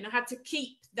networking. I had to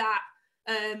keep that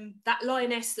that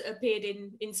lioness that appeared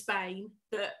in Spain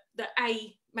that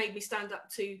A, made me stand up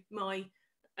to my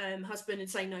husband and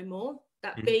say no more.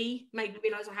 That B, made me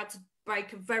realise I had to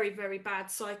break a very, very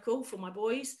bad cycle for my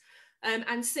boys.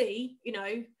 and C, you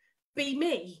know, be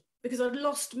me, because I'd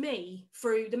lost me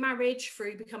through the marriage,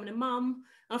 through becoming a mum.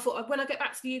 And I thought, when I get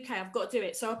back to the UK, I've got to do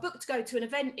it. So I booked to go to an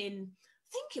event in, I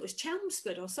think it was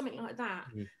Chelmsford or something like that.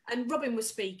 And Robin was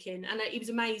speaking, and he was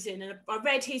amazing. And I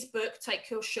read his book, Take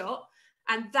Your Shot,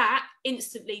 and that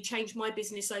instantly changed my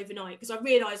business overnight, because I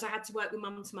realised I had to work with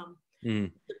mum to mum.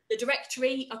 The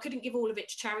directory, I couldn't give all of it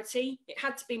to charity. It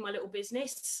had to be my little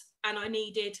business, and I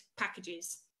needed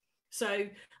packages. So,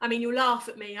 I mean, you'll laugh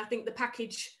at me. I think the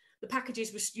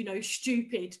packages was, you know,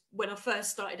 stupid when I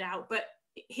first started out, but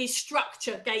his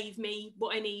structure gave me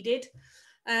what I needed.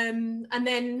 And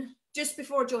then just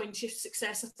before I joined Shift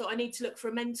Success, I thought I need to look for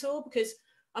a mentor, because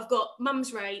I've got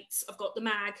mum's rates, I've got the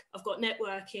mag, I've got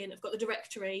networking, I've got the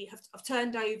directory, I've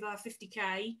turned over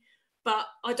 50k, but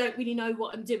I don't really know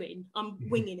what I'm doing. I'm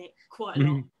winging it quite a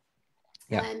lot.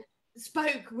 Yeah. And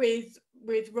spoke with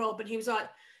Rob, and he was like,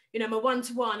 you know, my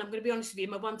one-to-one, I'm going to be honest with you,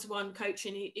 my one-to-one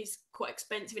coaching is quite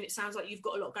expensive, and it sounds like you've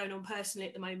got a lot going on personally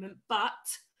at the moment, but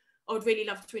I would really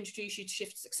love to introduce you to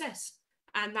Shift Success.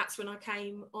 And that's when I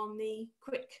came on the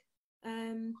quick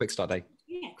start day.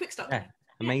 Yeah, quick start day.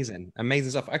 Amazing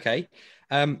stuff. Okay.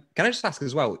 Can I just ask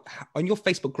as well, on your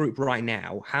Facebook group right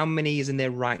now, how many is in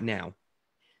there right now?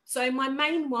 So my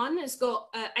main one has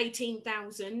got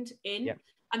 18,000 in,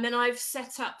 and then I've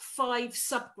set up 5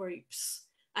 subgroups,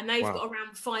 and they've got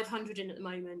around 500 in at the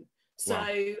moment. So,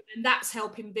 and that's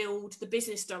helping build the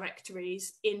business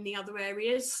directories in the other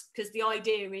areas, because the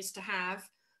idea is to have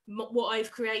what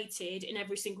I've created in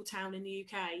every single town in the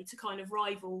UK to kind of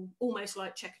rival, almost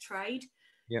like Check a Trade.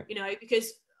 You know,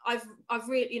 because I've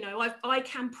really, you know, I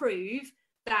can prove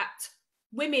that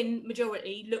women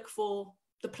majority look for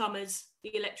the plumbers,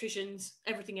 the electricians,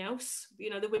 everything else, you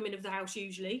know, the women of the house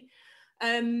usually.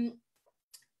 And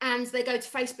they go to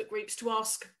Facebook groups to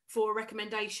ask for a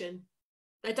recommendation.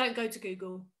 They don't go to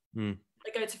Google. They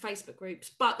go to Facebook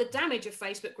groups. But the damage of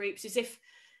Facebook groups is if,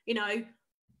 you know,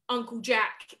 Uncle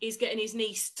Jack is getting his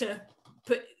niece to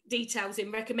put details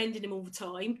in, recommending him all the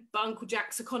time, but Uncle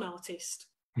Jack's a con artist.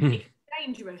 It's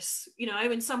dangerous, you know,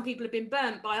 and some people have been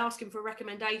burnt by asking for a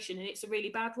recommendation, and it's a really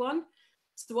bad one.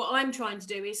 So what I'm trying to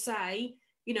do is say,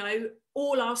 you know,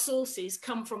 all our sources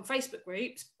come from Facebook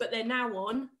groups, but they're now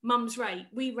on Mum's Rate.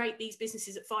 We rate these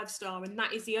businesses at 5-star, and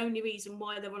that is the only reason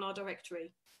why they're on our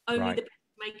directory. Only the best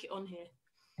make it on here.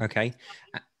 Okay.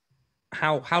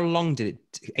 How long did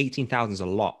it? 18,000 is a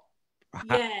lot.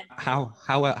 How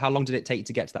long did it take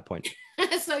to get to that point?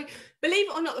 So, believe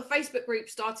it or not, the Facebook group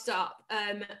started up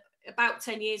about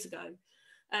 10 years ago.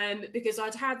 Because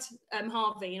I'd had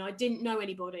Harvey, and I didn't know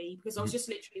anybody, because I was just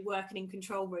literally working in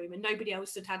control room, and nobody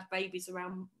else had babies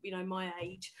around, you know, my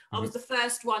age. I was the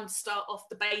first one to start off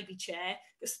the baby chair,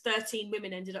 because 13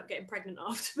 women ended up getting pregnant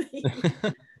after me.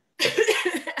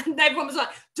 And everyone was like,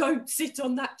 don't sit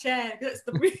on that chair, that's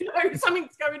the, you know,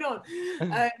 something's going on.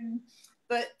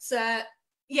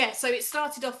 So it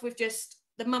started off with just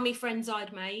the mummy friends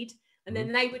I'd made, and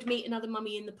then they would meet another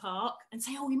mummy in the park and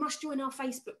say, oh, you must join our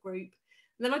Facebook group.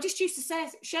 And then I just used to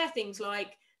share things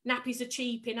like nappies are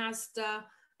cheap in Asda,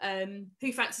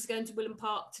 who fancies going to Willem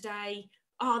Park today?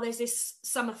 There's this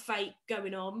summer fete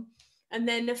going on. And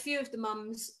then a few of the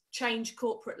mums changed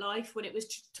corporate life when it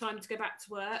was time to go back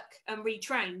to work, and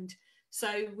retrained.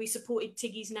 So we supported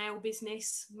Tiggy's nail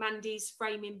business, Mandy's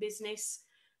framing business.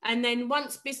 And then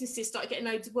once businesses started getting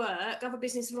loads of work, other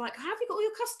businesses were like, how have you got all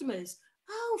your customers?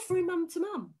 Oh, through mum to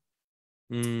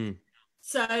mum.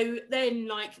 So then,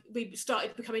 like, we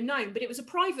started becoming known, but it was a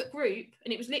private group,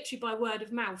 and it was literally by word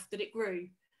of mouth that it grew.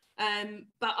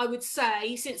 But I would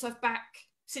say since I've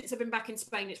been back in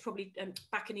Spain, it's probably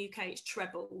back in the UK, it's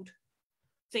trebled.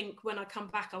 I think when I come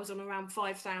back, I was on around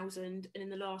 5,000, and in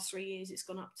the last 3 years, it's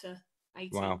gone up to 18.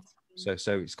 Wow.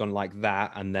 So it's gone like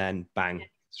that, and then bang,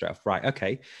 straight off. Right.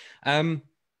 Okay.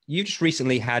 You just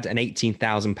recently had an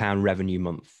 £18,000 revenue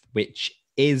month, which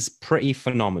is pretty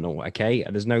phenomenal. Okay.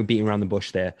 There's no beating around the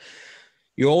bush there.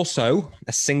 You're also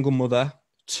a single mother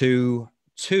to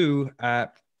two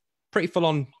pretty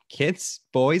full-on kids,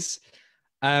 boys.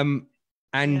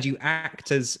 You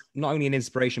act as not only an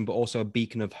inspiration, but also a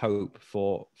beacon of hope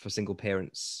for single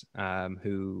parents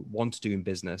who want to do in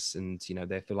business, and, you know,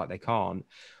 they feel like they can't.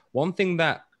 One thing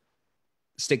that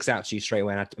sticks out to you straight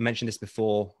away, and I mentioned this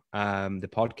before the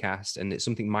podcast, and it's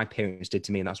something my parents did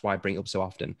to me, and that's why I bring it up so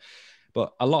often.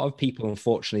 But a lot of people,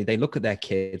 unfortunately, they look at their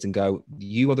kids and go,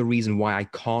 you are the reason why I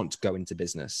can't go into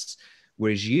business.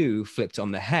 Whereas you flipped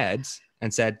on the head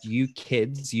and said, you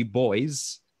kids, you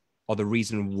boys are the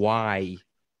reason why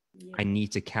I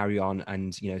need to carry on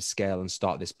and, you know, scale and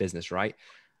start this business, right?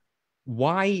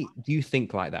 Why do you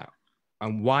think like that?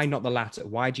 And why not the latter?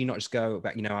 Why do you not just go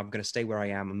back, you know, I'm going to stay where I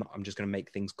am. I'm just going to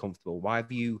make things comfortable. Why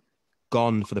have you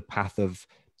gone for the path of,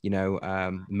 you know,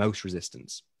 most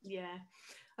resistance? Yeah,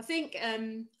 I think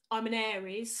I'm an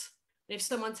Aries. And if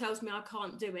someone tells me I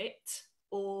can't do it,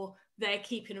 or they're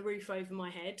keeping a roof over my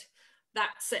head,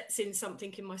 that sets in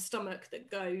something in my stomach that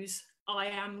goes, I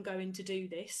am going to do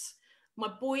this. My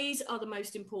boys are the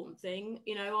most important thing.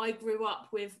 You know, I grew up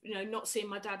with, you know, not seeing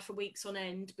my dad for weeks on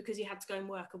end because he had to go and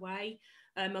work away.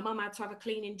 My mum had to have a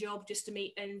cleaning job just to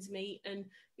meet ends meet. And,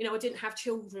 you know, I didn't have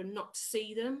children not to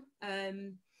see them.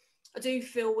 I do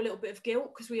feel a little bit of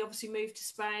guilt because we obviously moved to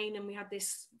Spain and we had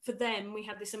this, for them, we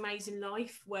had this amazing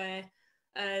life where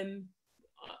I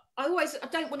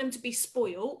don't want them to be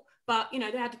spoiled, but, you know,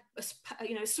 they had a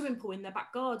swimming pool in their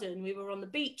back garden. We were on the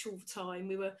beach all the time.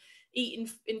 We were eating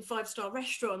in 5-star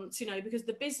restaurants, you know, because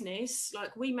the business,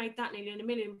 like we made that nearly £1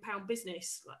 million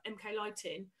business, like MK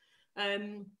Lighting.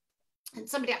 And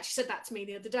somebody actually said that to me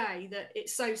the other day, that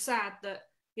it's so sad that,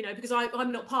 you know, because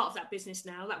I'm not part of that business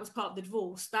now. That was part of the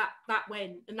divorce. That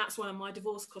went, and that's why my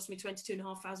divorce cost me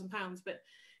 £22,500. But,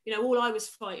 you know, all I was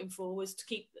fighting for was to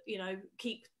keep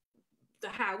the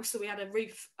house, so we had a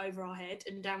roof over our head,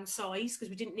 and downsize because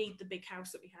we didn't need the big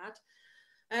house that we had.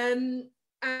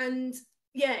 And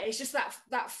yeah, it's just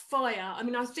that fire. I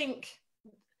mean, I think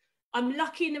I'm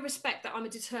lucky in the respect that I'm a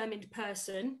determined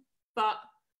person, but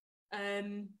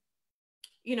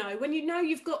you know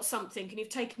you've got something and you've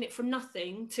taken it from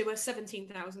nothing to a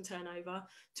 17,000 turnover,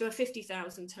 to a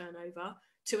 50,000 turnover,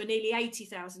 to a nearly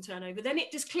 80,000 turnover, then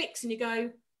it just clicks and you go,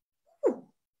 oh,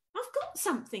 I've got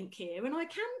something here and I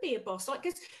can be a boss. Like,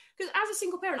 because as a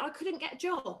single parent, I couldn't get a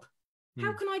job.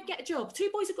 How can I get a job? 2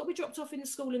 boys have got to be dropped off in the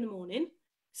school in the morning.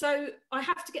 So I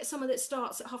have to get someone that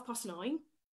starts at 9:30.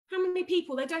 How many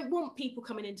people? They don't want people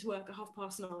coming into work at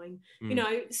 9:30. You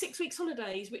know, 6 weeks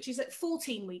holidays, which is at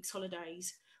 14 weeks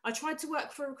holidays. I tried to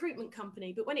work for a recruitment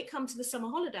company, but when it comes to the summer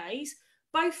holidays,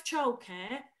 both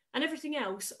childcare and everything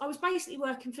else, I was basically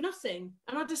working for nothing.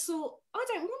 And I just thought, I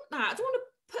don't want that. I don't want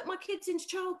to put my kids into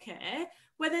childcare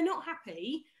where they're not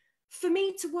happy for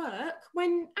me to work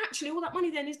when actually all that money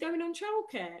then is going on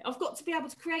childcare. I've got to be able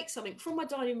to create something from my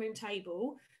dining room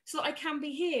table so that I can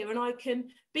be here and I can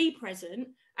be present.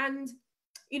 And,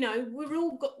 you know,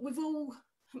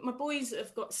 my boys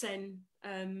have got SEN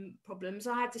problems.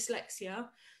 I had dyslexia.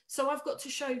 So I've got to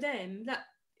show them that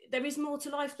there is more to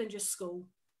life than just school.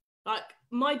 Like,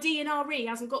 my DNRE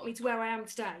hasn't got me to where I am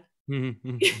today.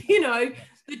 You know,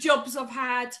 the jobs I've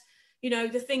had, you know,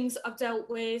 the things I've dealt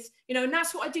with, you know, and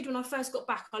that's what I did when I first got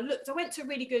back. I went to a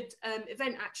really good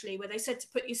event, actually, where they said to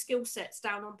put your skill sets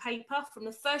down on paper from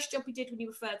the first job we did when you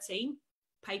were 13,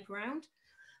 paper round,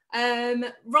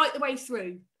 right the way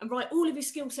through, and write all of your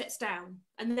skill sets down.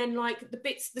 And then, like,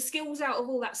 the skills out of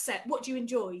all that set, what do you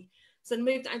enjoy? So then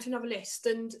move that into another list.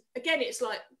 And again, it's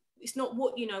like, it's not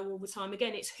what you know all the time.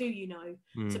 Again, it's who you know.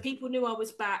 So people knew I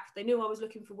was back. They knew I was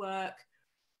looking for work.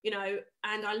 You know,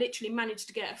 and I literally managed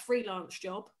to get a freelance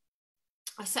job.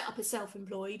 I set up as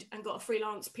self-employed and got a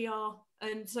freelance PR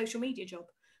and social media job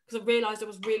because I realised I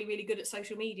was really, really good at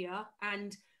social media,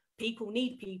 and people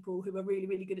need people who are really,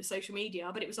 really good at social media.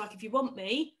 But it was like, if you want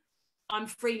me, I'm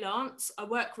freelance, I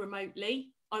work remotely,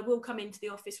 I will come into the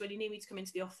office when you need me to come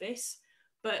into the office.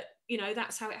 But, you know,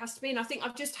 that's how it has to be. And I think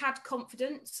I've just had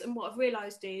confidence. And what I've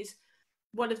realised is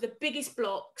one of the biggest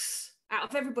blocks out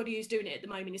of everybody who's doing it at the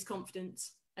moment is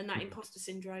confidence. And that imposter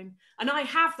syndrome. And I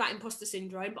have that imposter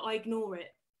syndrome, but I ignore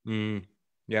it.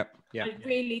 Yep. I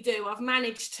really do. I've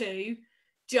managed to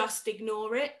just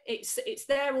ignore it. It's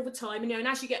there all the time. You know, and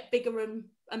as you get bigger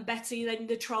and better, then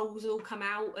the trolls all come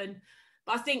out.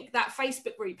 But I think that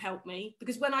Facebook group helped me,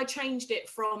 because when I changed it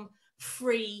from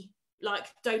free, like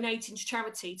donating to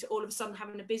charity, to all of a sudden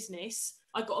having a business,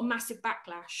 I got a massive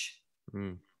backlash.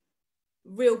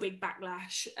 Real big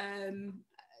backlash.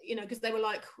 You know, because they were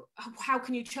like, how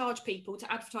can you charge people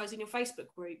to advertise in your Facebook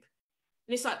group?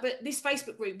 And it's like, but this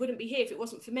Facebook group wouldn't be here if it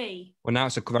wasn't for me. Well, now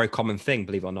it's a very common thing,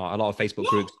 believe it or not. A lot of Facebook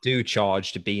groups do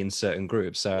charge to be in certain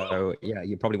groups. So yeah,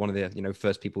 you're probably one of the, you know,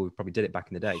 first people who probably did it back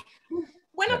in the day.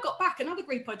 When I got back, another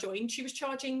group I joined, she was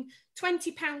charging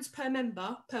 £20 per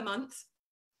member per month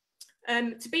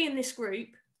to be in this group.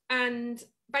 And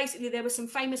basically there were some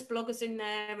famous bloggers in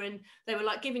there, and they were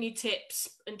like giving you tips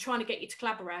and trying to get you to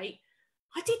collaborate.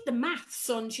 I did the maths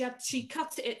on, she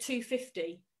cut it at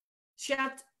 250. She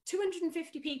had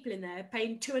 250 people in there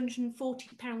paying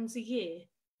 £240 a year.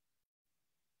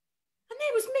 And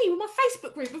there was me with my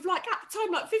Facebook group of, like, at the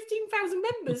time, like 15,000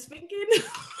 members, thinking,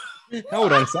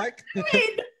 hold on a sec.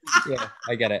 Yeah,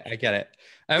 I get it.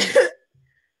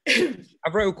 I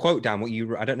wrote a quote down.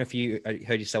 I don't know if you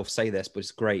heard yourself say this, but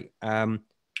it's great. I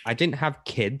didn't have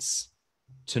kids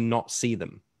to not see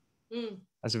them. Mm.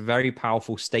 That's a very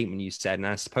powerful statement you said. And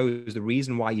I suppose the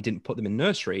reason why you didn't put them in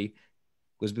nursery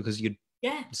was because you're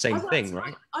Yeah, the same thing,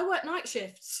 right? I worked night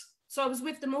shifts, so I was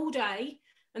with them all day,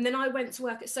 and then I went to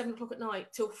work at 7 o'clock at night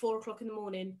till 4 o'clock in the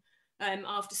morning.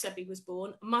 After Sebi was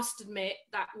born, I must admit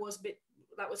that was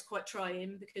quite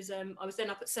trying, because I was then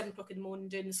up at 7 o'clock in the morning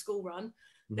doing the school run,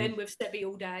 then with Sebi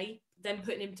all day, then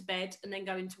putting him to bed, and then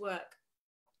going to work.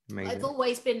 Amazing. I've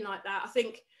always been like that. I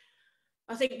think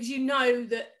you know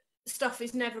that stuff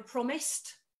is never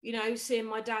promised. You know, seeing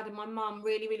my dad and my mum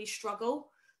really, really struggle.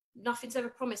 Nothing's ever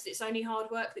promised. It's only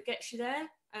hard work that gets you there,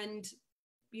 and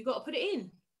you've got to put it in.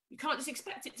 You can't just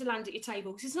expect it to land at your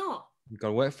table, because it's not. You've got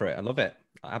to work for it. I love it.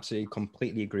 I absolutely,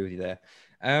 completely agree with you there.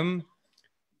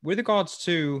 With regards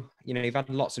to, you've had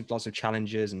lots of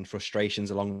challenges and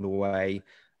frustrations along the way.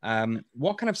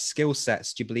 What kind of skill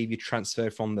sets do you believe you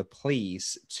transferred from the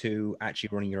police to actually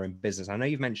running your own business? I know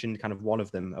you've mentioned kind of one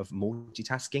of them, of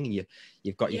multitasking, and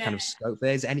you've got your kind of scope.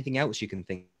 There's anything else you can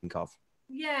think of?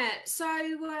 Yeah. So,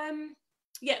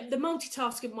 the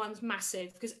multitasking one's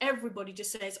massive, because everybody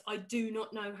just says, I do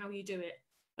not know how you do it.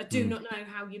 I do not know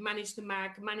how you manage the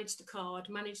mag, manage the card,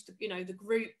 manage the, the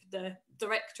group, the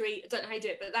directory. I don't know how you do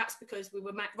it, but that's because we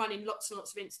were running lots and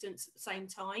lots of incidents at the same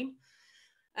time.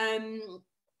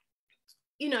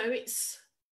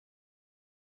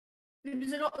 It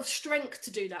was a lot of strength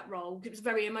to do that role. It was a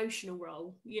very emotional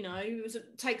role.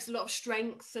 It takes a lot of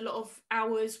strength, a lot of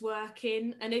hours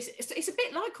working, and it's a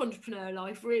bit like entrepreneur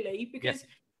life, really, because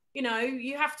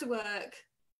you have to work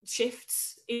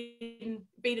shifts in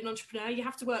being an entrepreneur. You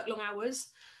have to work long hours,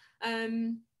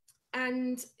 and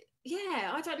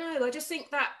I don't know. I just think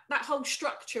that whole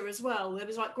structure as well. There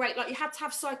was you had to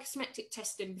have psychometric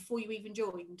testing before you even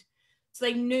joined, so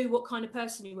they knew what kind of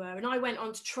person you were. And I went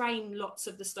on to train lots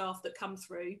of the staff that come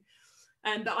through,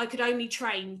 but I could only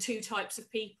train 2 types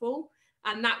of people,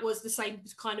 and that was the same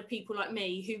kind of people like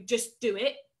me who just do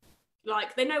it.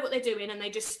 Like, they know what they're doing and they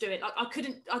just do it. Like, I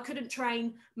couldn't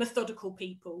train methodical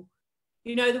people.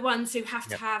 The ones who have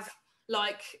to have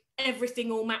like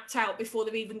everything all mapped out before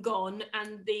they've even gone,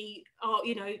 and the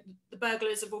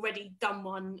burglars have already done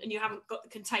one, and you haven't got the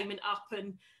containment up,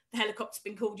 and the helicopter's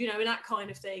been called, and that kind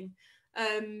of thing.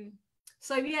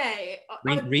 Someone's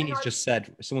just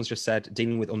said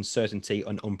dealing with uncertainty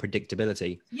and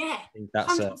unpredictability. Yeah, I think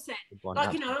that's 100%.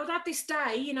 I've had this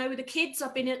day, with the kids.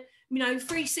 I've been at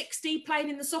 360 playing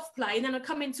in the soft play, and then I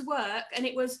come into work and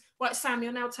it was, right, Sam,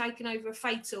 you're now taking over a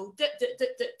fatal,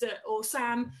 or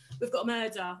Sam, we've got a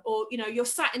murder, or you're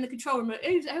sat in the control room.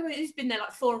 Who's been there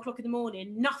like 4 o'clock in the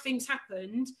morning? Nothing's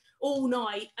happened all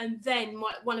night, and then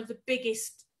one of the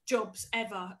biggest jobs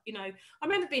ever. I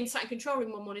remember being sat in control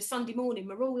room one morning, Sunday morning.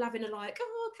 We're all having a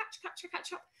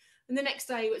catch up, and the next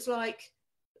day it was like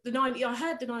I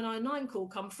heard the 999 call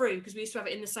come through, because we used to have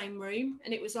it in the same room,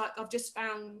 and it was like, I've just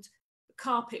found a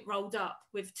carpet rolled up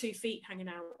with 2 feet hanging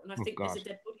out, and I think there's a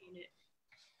dead body in it.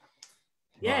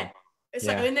 Yeah. Wow.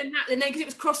 So and then because it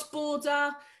was cross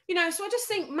border, so I just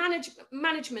think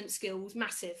management skills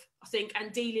massive, I think,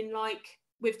 and dealing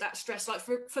with that stress. Like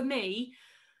for me,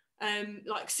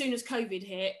 as soon as COVID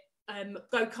hit,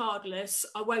 go cardless,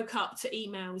 I woke up to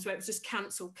emails where it was just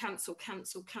cancel, and I was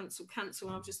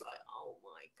just like, oh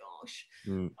my gosh.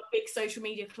 A big social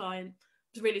media client. I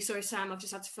was really sorry, Sam, I've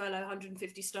just had to furlough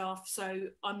 150 staff, so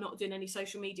I'm not doing any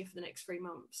social media for the next 3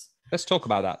 months. Let's talk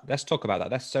about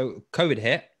that. So COVID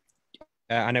hit.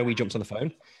 I know we jumped on the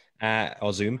phone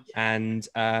or Zoom, and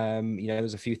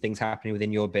there's a few things happening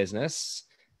within your business.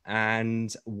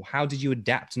 And how did you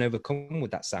adapt and overcome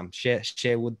with that, Sam?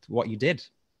 Share with what you did.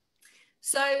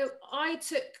 So I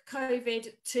took COVID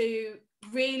to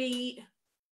really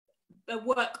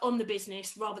work on the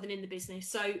business rather than in the business.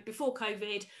 So before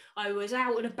COVID, I was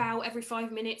out and about every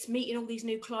 5 minutes, meeting all these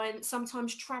new clients,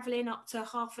 sometimes traveling up to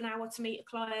half an hour to meet a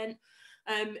client,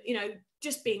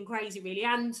 just being crazy, really.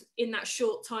 And in that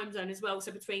short time zone as well,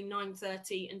 so between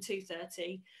 9:30 and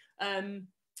 2:30,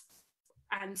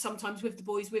 and sometimes with the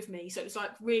boys with me. So it was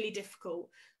like really difficult.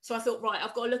 So I thought, right,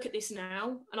 I've got to look at this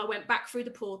now. And I went back through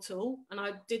the portal and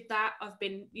I did that. I've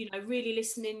been, really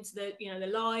listening to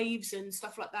the lives and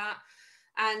stuff like that.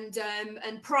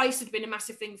 And price had been a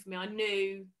massive thing for me. I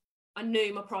knew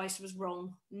my price was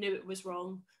wrong, knew it was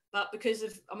wrong. But because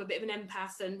I'm a bit of an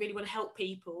empath and really want to help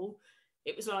people,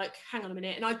 it was like, hang on a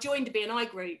minute. And I joined a BNI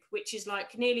group, which is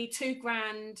like nearly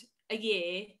 $2,000 a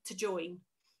year to join.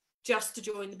 Just to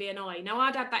join the BNI. Now,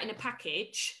 I'd had that in a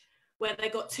package where they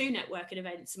got 2 networking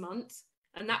events a month,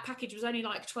 and that package was only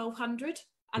like $1,200.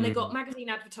 And they got magazine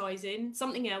advertising,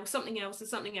 something else, and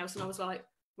something else. And I was like,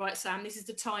 right, Sam, this is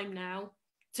the time now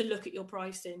to look at your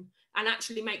pricing and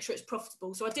actually make sure it's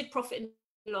profitable. So I did profit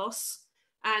and loss.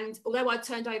 And although I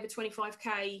turned over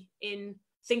 25k in,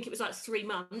 I think it was like 3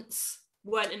 months,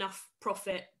 weren't enough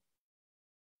profit.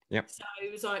 Yep. So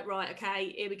it was like, right,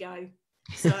 okay, here we go.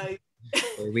 So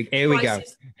here we go.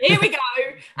 Here we go.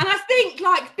 And I think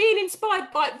like being inspired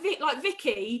by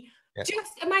Vicky,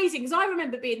 just amazing, because I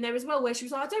remember being there as well, where she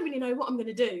was like, I don't really know what I'm going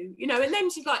to do, you know, and then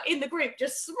she's like in the group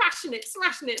just smashing it.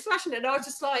 And I was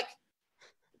just like,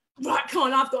 right, come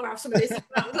on, I've got to have some of this.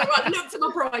 I was like, right, looked at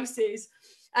my prices.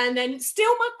 And then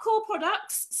still my core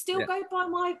products, still go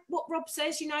by what Rob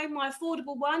says, you know, my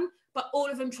affordable one, but all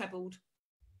of them trebled.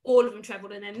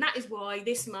 And then that is why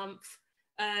this month,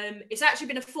 it's actually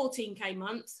been a 14k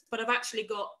month, but I've actually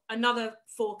got another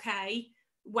 4k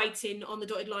waiting on the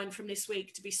dotted line from this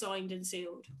week to be signed and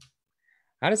sealed.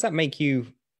 How does that make you?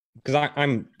 Because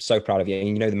I'm so proud of you, and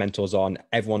you know the mentors on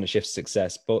everyone that shifts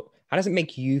success. But how does it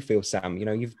make you feel, Sam? You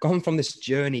know, you've gone from this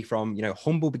journey from, you know,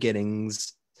 humble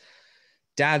beginnings,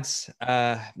 dad's,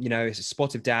 you know,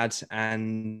 sportive dad,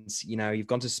 and you know, you've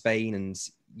gone to Spain, and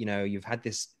you know, you've had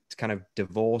this kind of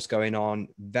divorce going on,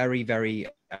 very, very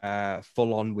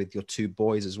full on with your 2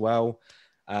 boys as well.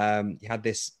 You had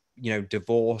this, you know,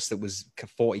 divorce that was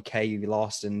 40k you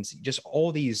lost, and just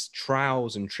all these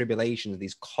trials and tribulations,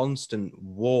 these constant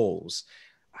walls.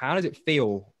 How does it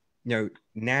feel, you know,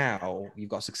 now you've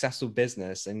got a successful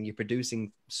business and you're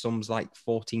producing sums like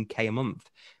 14k a month?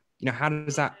 You know, how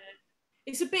does that?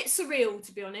 It's a bit surreal,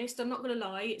 to be honest. I'm not going to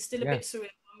lie. It's still a bit surreal.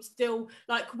 I'm still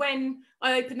like, when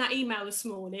I opened that email this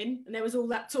morning and there was all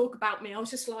that talk about me, I was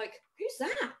just like, who's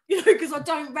that? You know, because I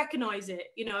don't recognize it.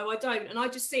 You know, I don't. And I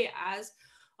just see it as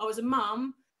I was a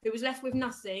mum who was left with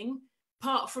nothing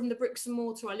apart from the bricks and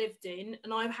mortar I lived in,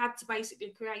 and I've had to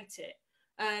basically create it.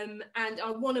 And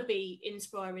I want to be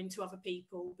inspiring to other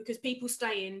people, because people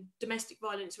stay in domestic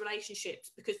violence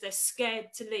relationships because they're scared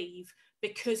to leave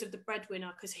because of the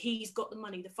breadwinner, because he's got the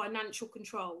money, the financial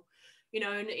control, you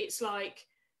know. And it's like,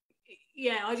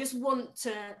 yeah, I just want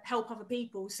to help other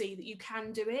people see that you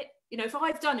can do it. You know, if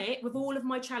I've done it with all of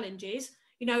my challenges,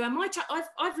 you know, and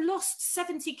I've lost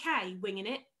 70k winging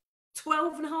it,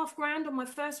 12.5 grand on my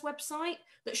first website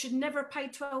that should never have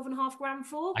paid 12.5 grand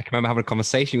for. I can remember having a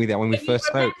conversation with you when we first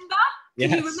spoke. Can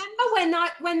you remember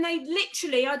when they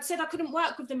literally, I'd said I couldn't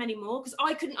work with them anymore because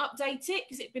I couldn't update it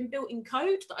because it'd been built in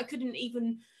code that I couldn't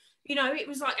even, you know, it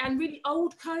was like, and really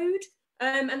old code.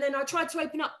 And then I tried to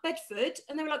open up Bedford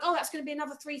and they were like, oh, that's going to be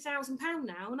another £3,000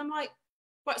 now. And I'm like,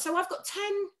 right, so I've got 10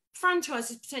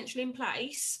 franchises potentially in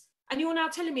place, and you're now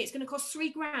telling me it's going to cost 3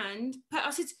 grand.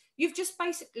 I said, you've just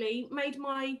basically made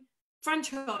my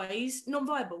franchise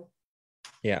non-viable.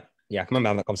 Yeah. Yeah, I can remember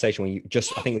having that conversation when you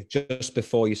I think just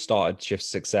before you started Shift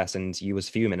Success, and you was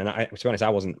fuming. And to be honest, I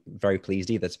wasn't very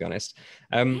pleased either, to be honest.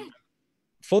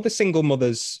 For the single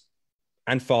mothers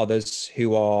and fathers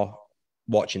who are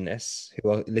watching this,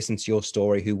 who are listening to your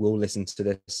story, who will listen to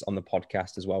this on the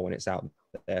podcast as well when it's out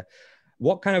there,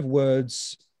 what kind of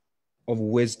words of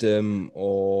wisdom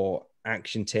or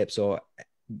action tips or,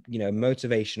 you know,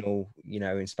 motivational, you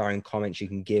know, inspiring comments you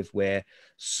can give where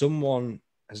someone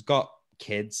has got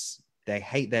kids, they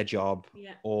hate their job,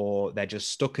 or they're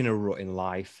just stuck in a rut in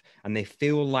life and they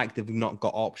feel like they've not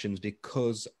got options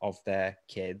because of their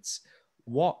kids?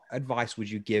 What advice would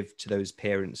you give to those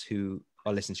parents who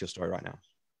are listening to your story right now?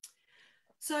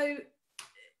 So,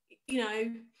 you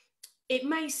know, it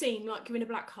may seem like you're in a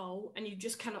black hole and you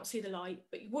just cannot see the light,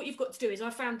 but what you've got to do is,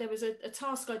 I found there was a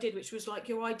task I did which was like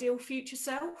your ideal future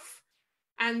self,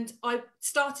 and I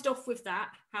started off with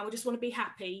that, how I just want to be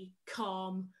happy,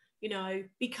 calm, you know,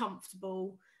 be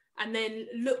comfortable, and then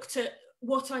looked at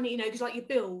what I need, you know, because like your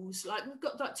bills, like we've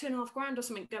got like 2.5 grand or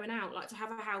something going out, like to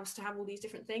have a house, to have all these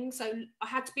different things. So I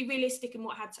had to be realistic in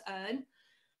what I had to earn.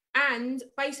 And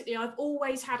basically I've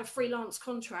always had a freelance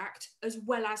contract as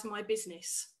well as my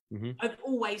business. I've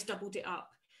always doubled it up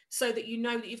so that you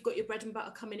know that you've got your bread and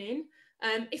butter coming in.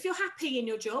 If you're happy in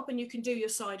your job and you can do your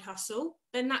side hustle,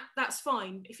 then that's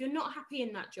fine. If you're not happy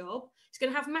in that job, it's going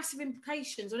to have massive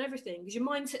implications on everything, because your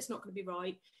mindset's not going to be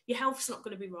right, your health's not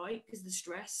going to be right because of the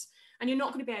stress, and you're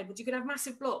not going to be able to, you're going to have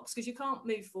massive blocks because you can't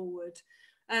move forward.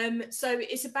 So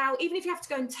it's about, even if you have to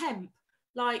go and temp,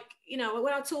 like, you know,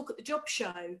 when I talk at the job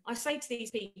show, I say to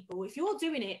these people, if you're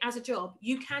doing it as a job,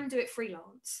 you can do it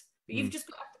freelance, but you've just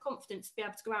got to have the confidence to be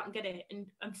able to go out and get it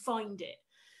and find it.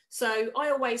 So I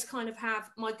always kind of have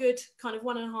my good kind of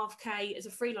 1.5k as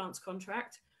a freelance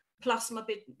contract plus my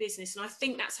business. And I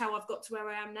think that's how I've got to where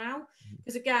I am now.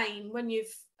 Because again, when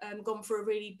you've gone through a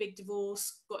really big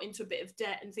divorce, got into a bit of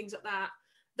debt and things like that,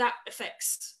 that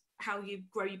affects how you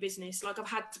grow your business. Like I've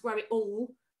had to grow it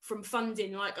all from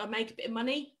funding. Like I make a bit of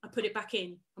money, I put it back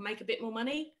in. I make a bit more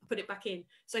money, I put it back in.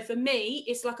 So for me,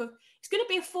 it's going to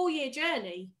be a 4-year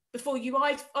journey before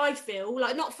I feel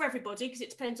like, not for everybody, because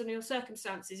it depends on your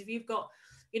circumstances. If you've got,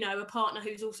 a partner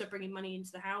who's also bringing money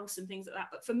into the house and things like that.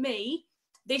 But for me,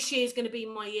 this year is going to be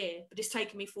my year, but it's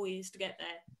taken me 4 years to get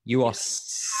there. You are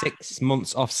 6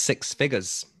 months off 6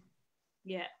 figures.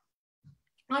 Yeah.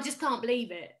 I just can't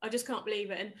believe it. And,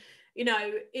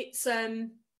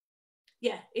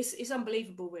 it's, it's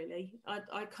unbelievable, really.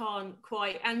 I can't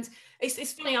quite. And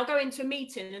it's funny, I'll go into a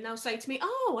meeting and they'll say to me,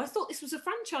 oh, I thought this was a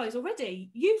franchise already.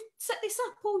 You set this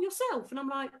up all yourself. And I'm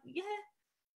like, yeah.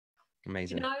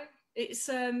 Amazing. It's,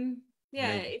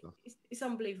 it's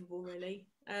unbelievable, really.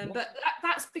 But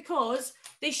that's because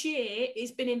this year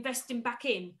it's been investing back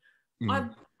in.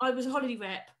 I was a holiday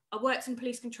rep. I worked in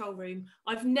police control room.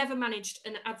 I've never managed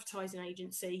an advertising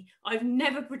agency. I've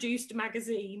never produced a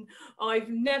magazine. I've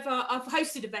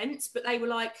hosted events, but they were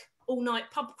like all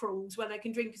night pub crawls where they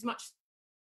can drink as much.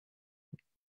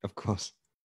 Of course.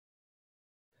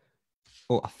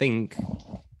 Oh, I think.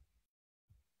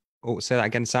 Oh, say that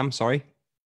again, Sam. Sorry.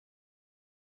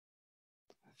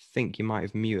 I think you might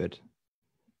have muted.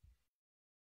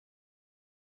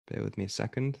 Bear with me a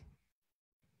second.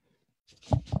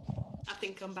 I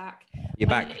think I'm back. You're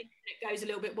back. The internet goes a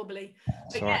little bit wobbly.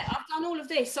 But yeah, I've done all of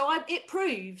this. So it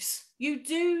proves you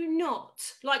do not,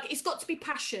 like, it's got to be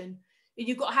passion.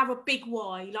 You've got to have a big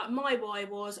why. Like my why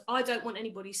was, I don't want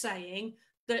anybody saying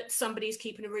that somebody's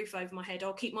keeping a roof over my head.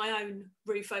 I'll keep my own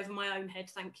roof over my own head.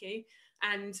 Thank you.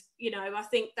 And, I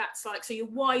think that's like, so your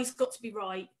why's got to be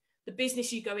right. The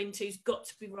business you go into's got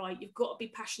to be right. You've got to be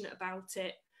passionate about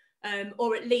it.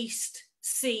 Or at least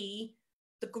see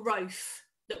the growth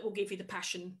that will give you the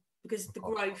passion, because the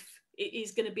growth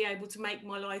is going to be able to make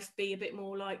my life be a bit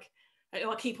more like,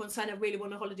 I keep on saying I really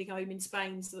want a holiday home in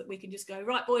Spain so that we can just go,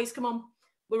 right, boys, come on,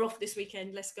 we're off this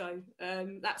weekend, let's go.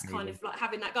 That's kind of like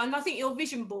having that guy. And I think your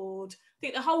vision board, I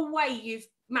think the whole way you've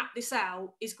mapped this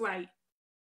out is great.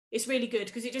 It's really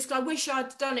good, because I wish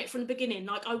I'd done it from the beginning.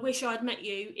 Like I wish I'd met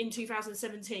you in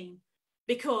 2017,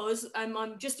 because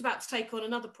I'm just about to take on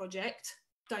another project.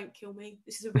 Don't kill me.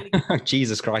 This is a really good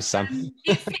Jesus Christ, Sam.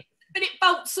 It fits, but it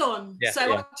bolts on. Yeah, so I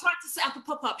tried to set up a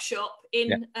pop-up shop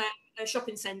in a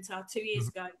shopping centre 2 years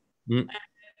ago.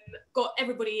 Got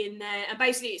everybody in there, and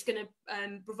basically it's going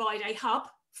to provide a hub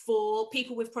for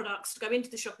people with products to go into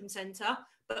the shopping centre,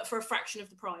 but for a fraction of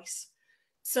the price.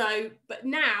 So, but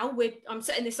now I'm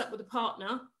setting this up with a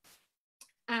partner,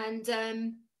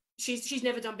 and she's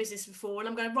never done business before, and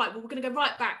I'm going, right, well, we're going to go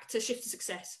right back to Shift to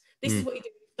Success. This is what you do.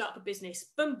 Start up a business,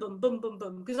 boom, boom, boom, boom,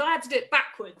 boom, because I had to do it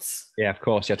backwards. Yeah, of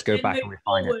course, you had to go back and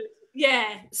refine it.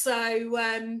 Yeah, so,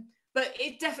 but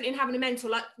it definitely in having a mentor,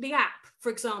 like the app, for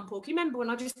example. Can you remember when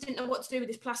I just didn't know what to do with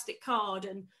this plastic card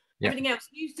and everything else?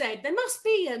 You said there must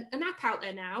be an app out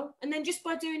there now, and then just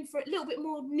by doing for a little bit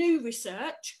more new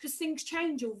research, because things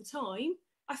change all the time,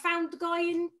 I found the guy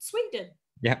in Sweden.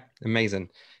 Yeah, amazing.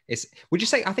 Would you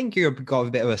say, I think you've got a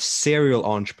bit of a serial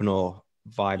entrepreneur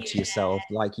vibe to yourself,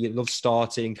 like you love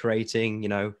starting, creating,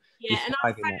 and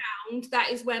I found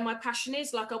that is where my passion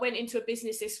is. Like I went into a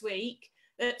business this week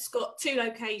that's got 2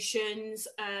 locations,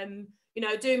 doing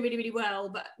really, really well,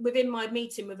 but within my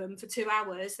meeting with them for 2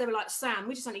 hours, they were like, Sam,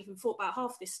 we just haven't even thought about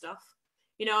half this stuff.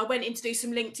 I went in to do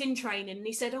some LinkedIn training, and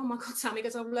he said, oh my God, Sam, he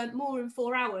goes, I've learned more in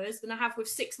 4 hours than I have with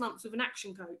 6 months with an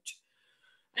action coach.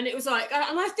 And it was like,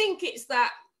 and I think it's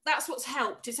that's what's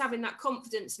helped, is having that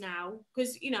confidence now,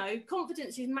 because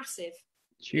confidence is massive.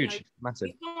 It's huge. Massive.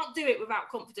 You can't do it without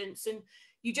confidence, and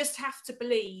you just have to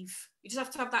believe. You just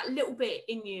have to have that little bit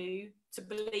in you to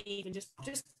believe, and just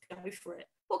go for it.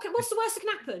 What's the worst that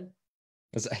can happen?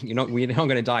 We're not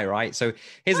going to die, right? So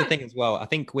here's the thing as well. I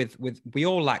think with we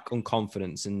all lack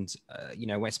confidence, and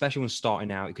especially when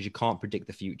starting out, because you can't predict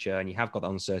the future and you have got that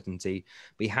uncertainty,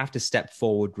 but you have to step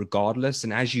forward regardless.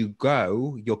 And as you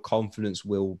go, your confidence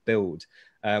will build.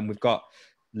 We've got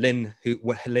Lynn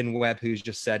Webb, who's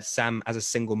just said, Sam, as a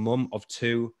single mum of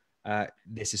 2,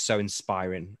 this is so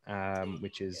inspiring,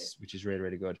 which is really,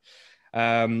 really good.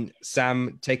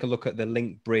 Sam, take a look at the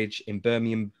Link Bridge in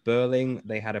Birmingham, Burling.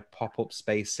 They had a pop-up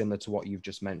space similar to what you've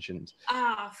just mentioned.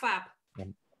 Fab.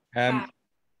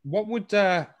 What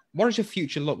does your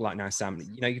future look like now, Sam?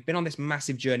 You've been on this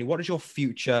massive journey. What does your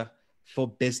future for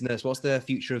business? What's the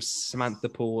future of Samantha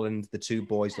Poole and the 2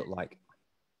 boys look like?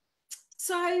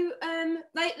 So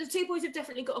the two boys have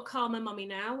definitely got a calmer mummy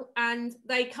now, and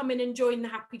they come in and join the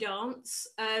happy dance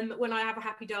when I have a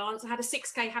happy dance. I had a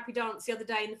 6K happy dance the other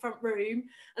day in the front room,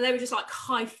 and they were just like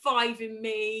high-fiving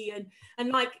me,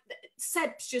 and like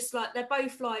Seb's just like, they're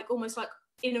both like almost like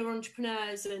inner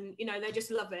entrepreneurs, and you know, they just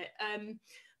love it.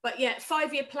 But yeah,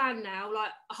 5-year plan now,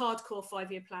 like a hardcore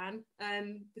 5-year plan,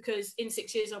 because in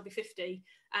 6 years I'll be 50,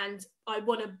 and I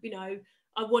want to, you know,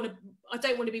 I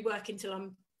don't want to be working till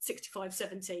I'm 65,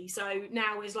 70. So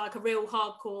now is like a real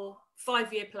hardcore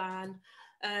 5-year plan.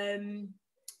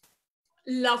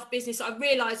 Love business. I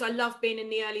realise I love being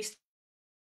in the early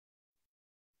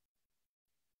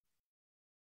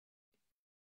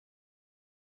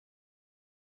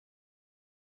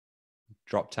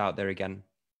Dropped out there again.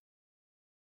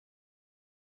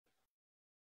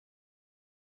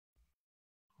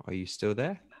 Are you still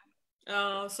there?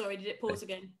 Oh, sorry, did it pause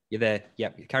again? You're there.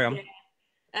 Yep, carry on. Yeah.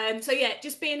 So yeah,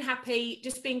 just being happy,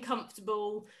 just being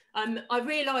comfortable. I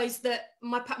realised that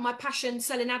my passion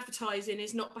selling advertising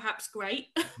is not perhaps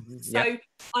great. So yep.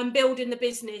 I'm building the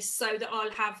business so that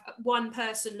I'll have one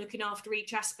person looking after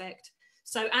each aspect.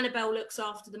 So Annabelle looks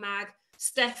after the mag,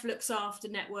 Steph looks after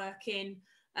networking.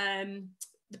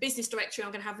 The business directory,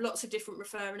 I'm going to have lots of different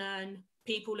refer and earn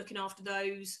people looking after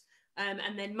those.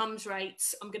 And then mum's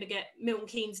rates, I'm going to get Milton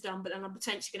Keynes done, but then I'm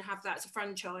potentially going to have that as a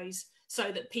franchise so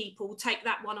that people take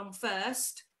that one on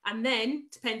first. And then,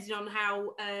 depending on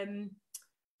how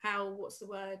what's the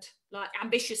word, like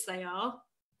ambitious they are,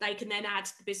 they can then add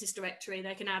the business directory,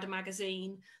 they can add a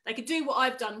magazine, they could do what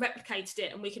I've done, replicated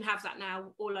it, and we can have that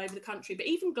now all over the country, but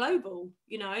even global,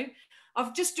 you know.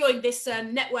 I've just joined this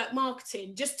network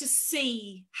marketing just to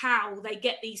see how they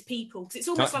get these people, because it's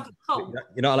almost like a cult.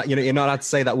 You're not allowed to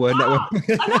say that word. Network.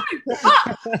 I know,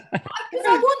 but because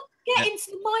I want to get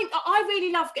into the mind. I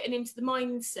really love getting into the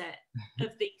mindset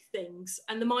of these things,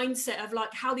 and the mindset of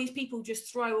like how these people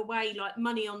just throw away like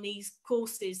money on these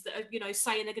courses that are, you know,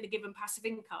 saying they're going to give them passive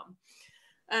income,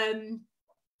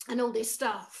 and all this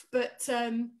stuff. But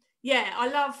yeah, I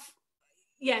love.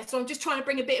 Yeah, so I'm just trying to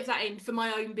bring a bit of that in for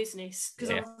my own business, because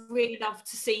I really love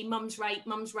to see mum's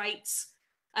rates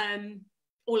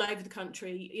all over the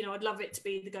country. You know, I'd love it to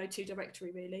be the go-to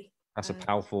directory, really. That's a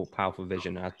powerful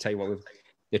vision. I'll tell you what, with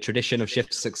the tradition of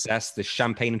Shift to Success, the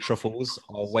champagne and truffles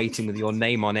are waiting with your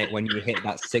name on it when you hit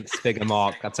that 6-figure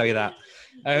mark. I'll tell you that.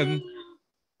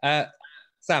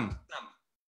 Sam,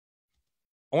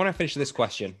 I want to finish this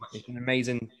question. It's been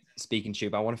amazing speaking to you,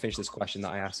 but I want to finish this question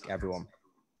that I ask everyone.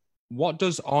 What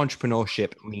does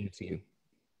entrepreneurship mean to you?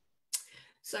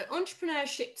 So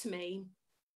entrepreneurship to me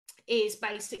is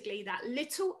basically that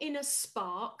little inner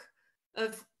spark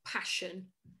of passion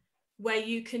where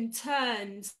you can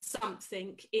turn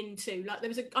something into, like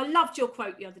I loved your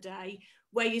quote the other day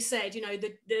where you said, you know,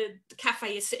 the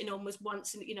cafe you're sitting on was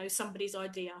once, you know, somebody's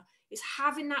idea. It's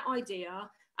having that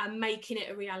idea and making it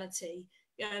a reality.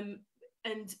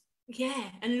 And yeah,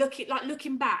 and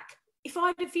looking back,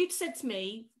 if you'd said to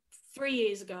me 3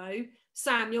 years ago,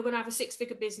 Sam, you're going to have a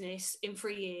 6-figure business in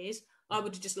 3 years, I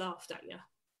would have just laughed at you.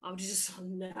 I would have just, oh,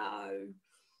 no.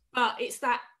 But it's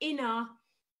that inner,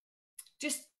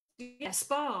 just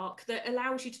spark that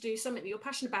allows you to do something that you're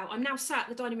passionate about. I'm now sat at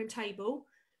the dining room table,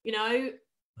 you know,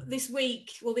 this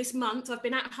month, I've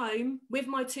been at home with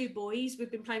my 2 boys.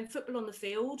 We've been playing football on the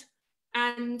field,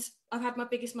 and I've had my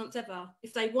biggest month ever.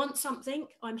 If they want something,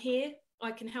 I'm here.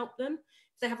 I can help them.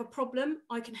 If they have a problem,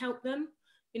 I can help them.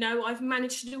 You know, I've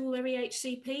managed to do all their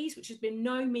EHCPs, which has been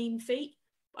no mean feat.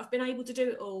 I've been able to do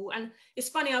it all. And it's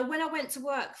funny, when I went to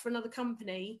work for another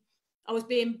company, I was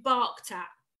being barked at,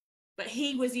 but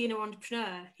he was the inner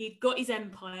entrepreneur. He'd got his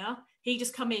empire. He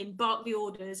just come in, barked the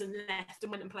orders and left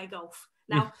and went and played golf.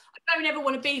 Now, I don't ever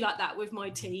want to be like that with my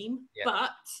team,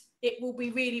 but it will be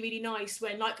really, really nice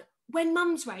when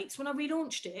mum's rates, when I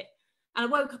relaunched it, and I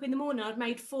woke up in the morning, I'd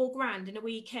made $4,000 in a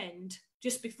weekend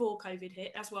just before COVID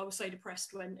hit. That's why I was so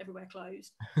depressed when everywhere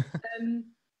closed.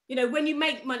 You know, when you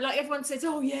make money, like everyone says,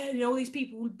 oh yeah, you know, all these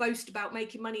people will boast about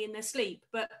making money in their sleep,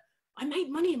 but I made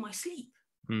money in my sleep.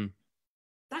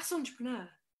 That's entrepreneur.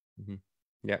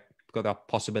 Yeah, got that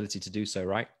possibility to do so,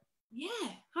 right? Yeah,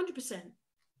 100%.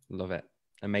 Love it.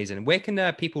 Amazing. Where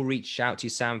can people reach out to you,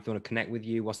 Sam, if they want to connect with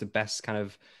you? What's the best kind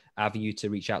of avenue to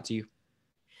reach out to you?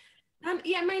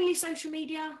 Yeah, mainly social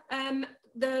media.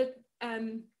 The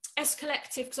S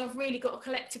Collective, because I've really got a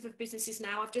collective of businesses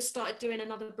now. I've just started doing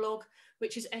another blog,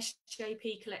 which is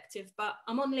SJP Collective, but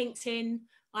I'm on LinkedIn,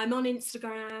 I'm on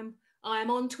Instagram,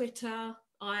 I'm on Twitter,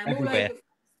 I'm everywhere.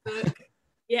 All over Facebook.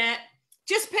 Yeah,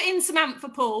 just put in Samantha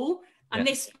Poole and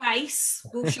this face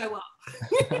will show up.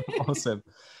 Awesome.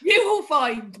 You will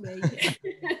find me.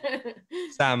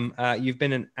 Sam, you've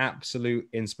been an absolute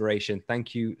inspiration.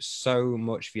 Thank you so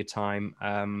much for your time.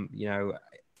 You know,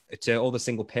 to all the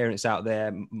single parents out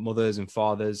there, mothers and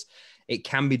fathers, it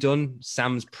can be done.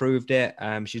 Sam's proved it.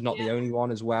 She's not the only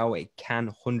one as well. It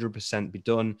can 100% be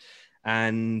done.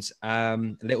 And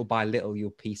little by little,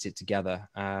 you'll piece it together.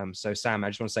 So Sam, I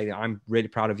just want to say that I'm really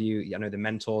proud of you. I know the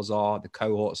mentors are, the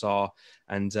cohorts are,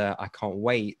 and I can't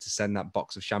wait to send that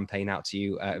box of champagne out to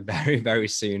you very, very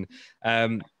soon.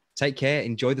 Take care,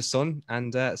 enjoy the sun,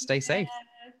 and stay safe.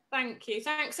 Thank you.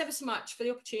 Thanks ever so much for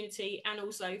the opportunity, and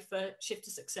also for Shift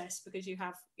to Success, because you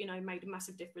have, you know, made a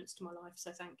massive difference to my life.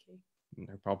 So thank you.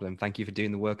 No problem. Thank you for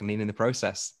doing the work and leading the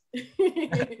process.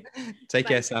 Take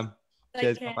care, Sam.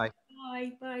 Cheers. Bye-bye.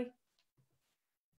 Bye. Bye.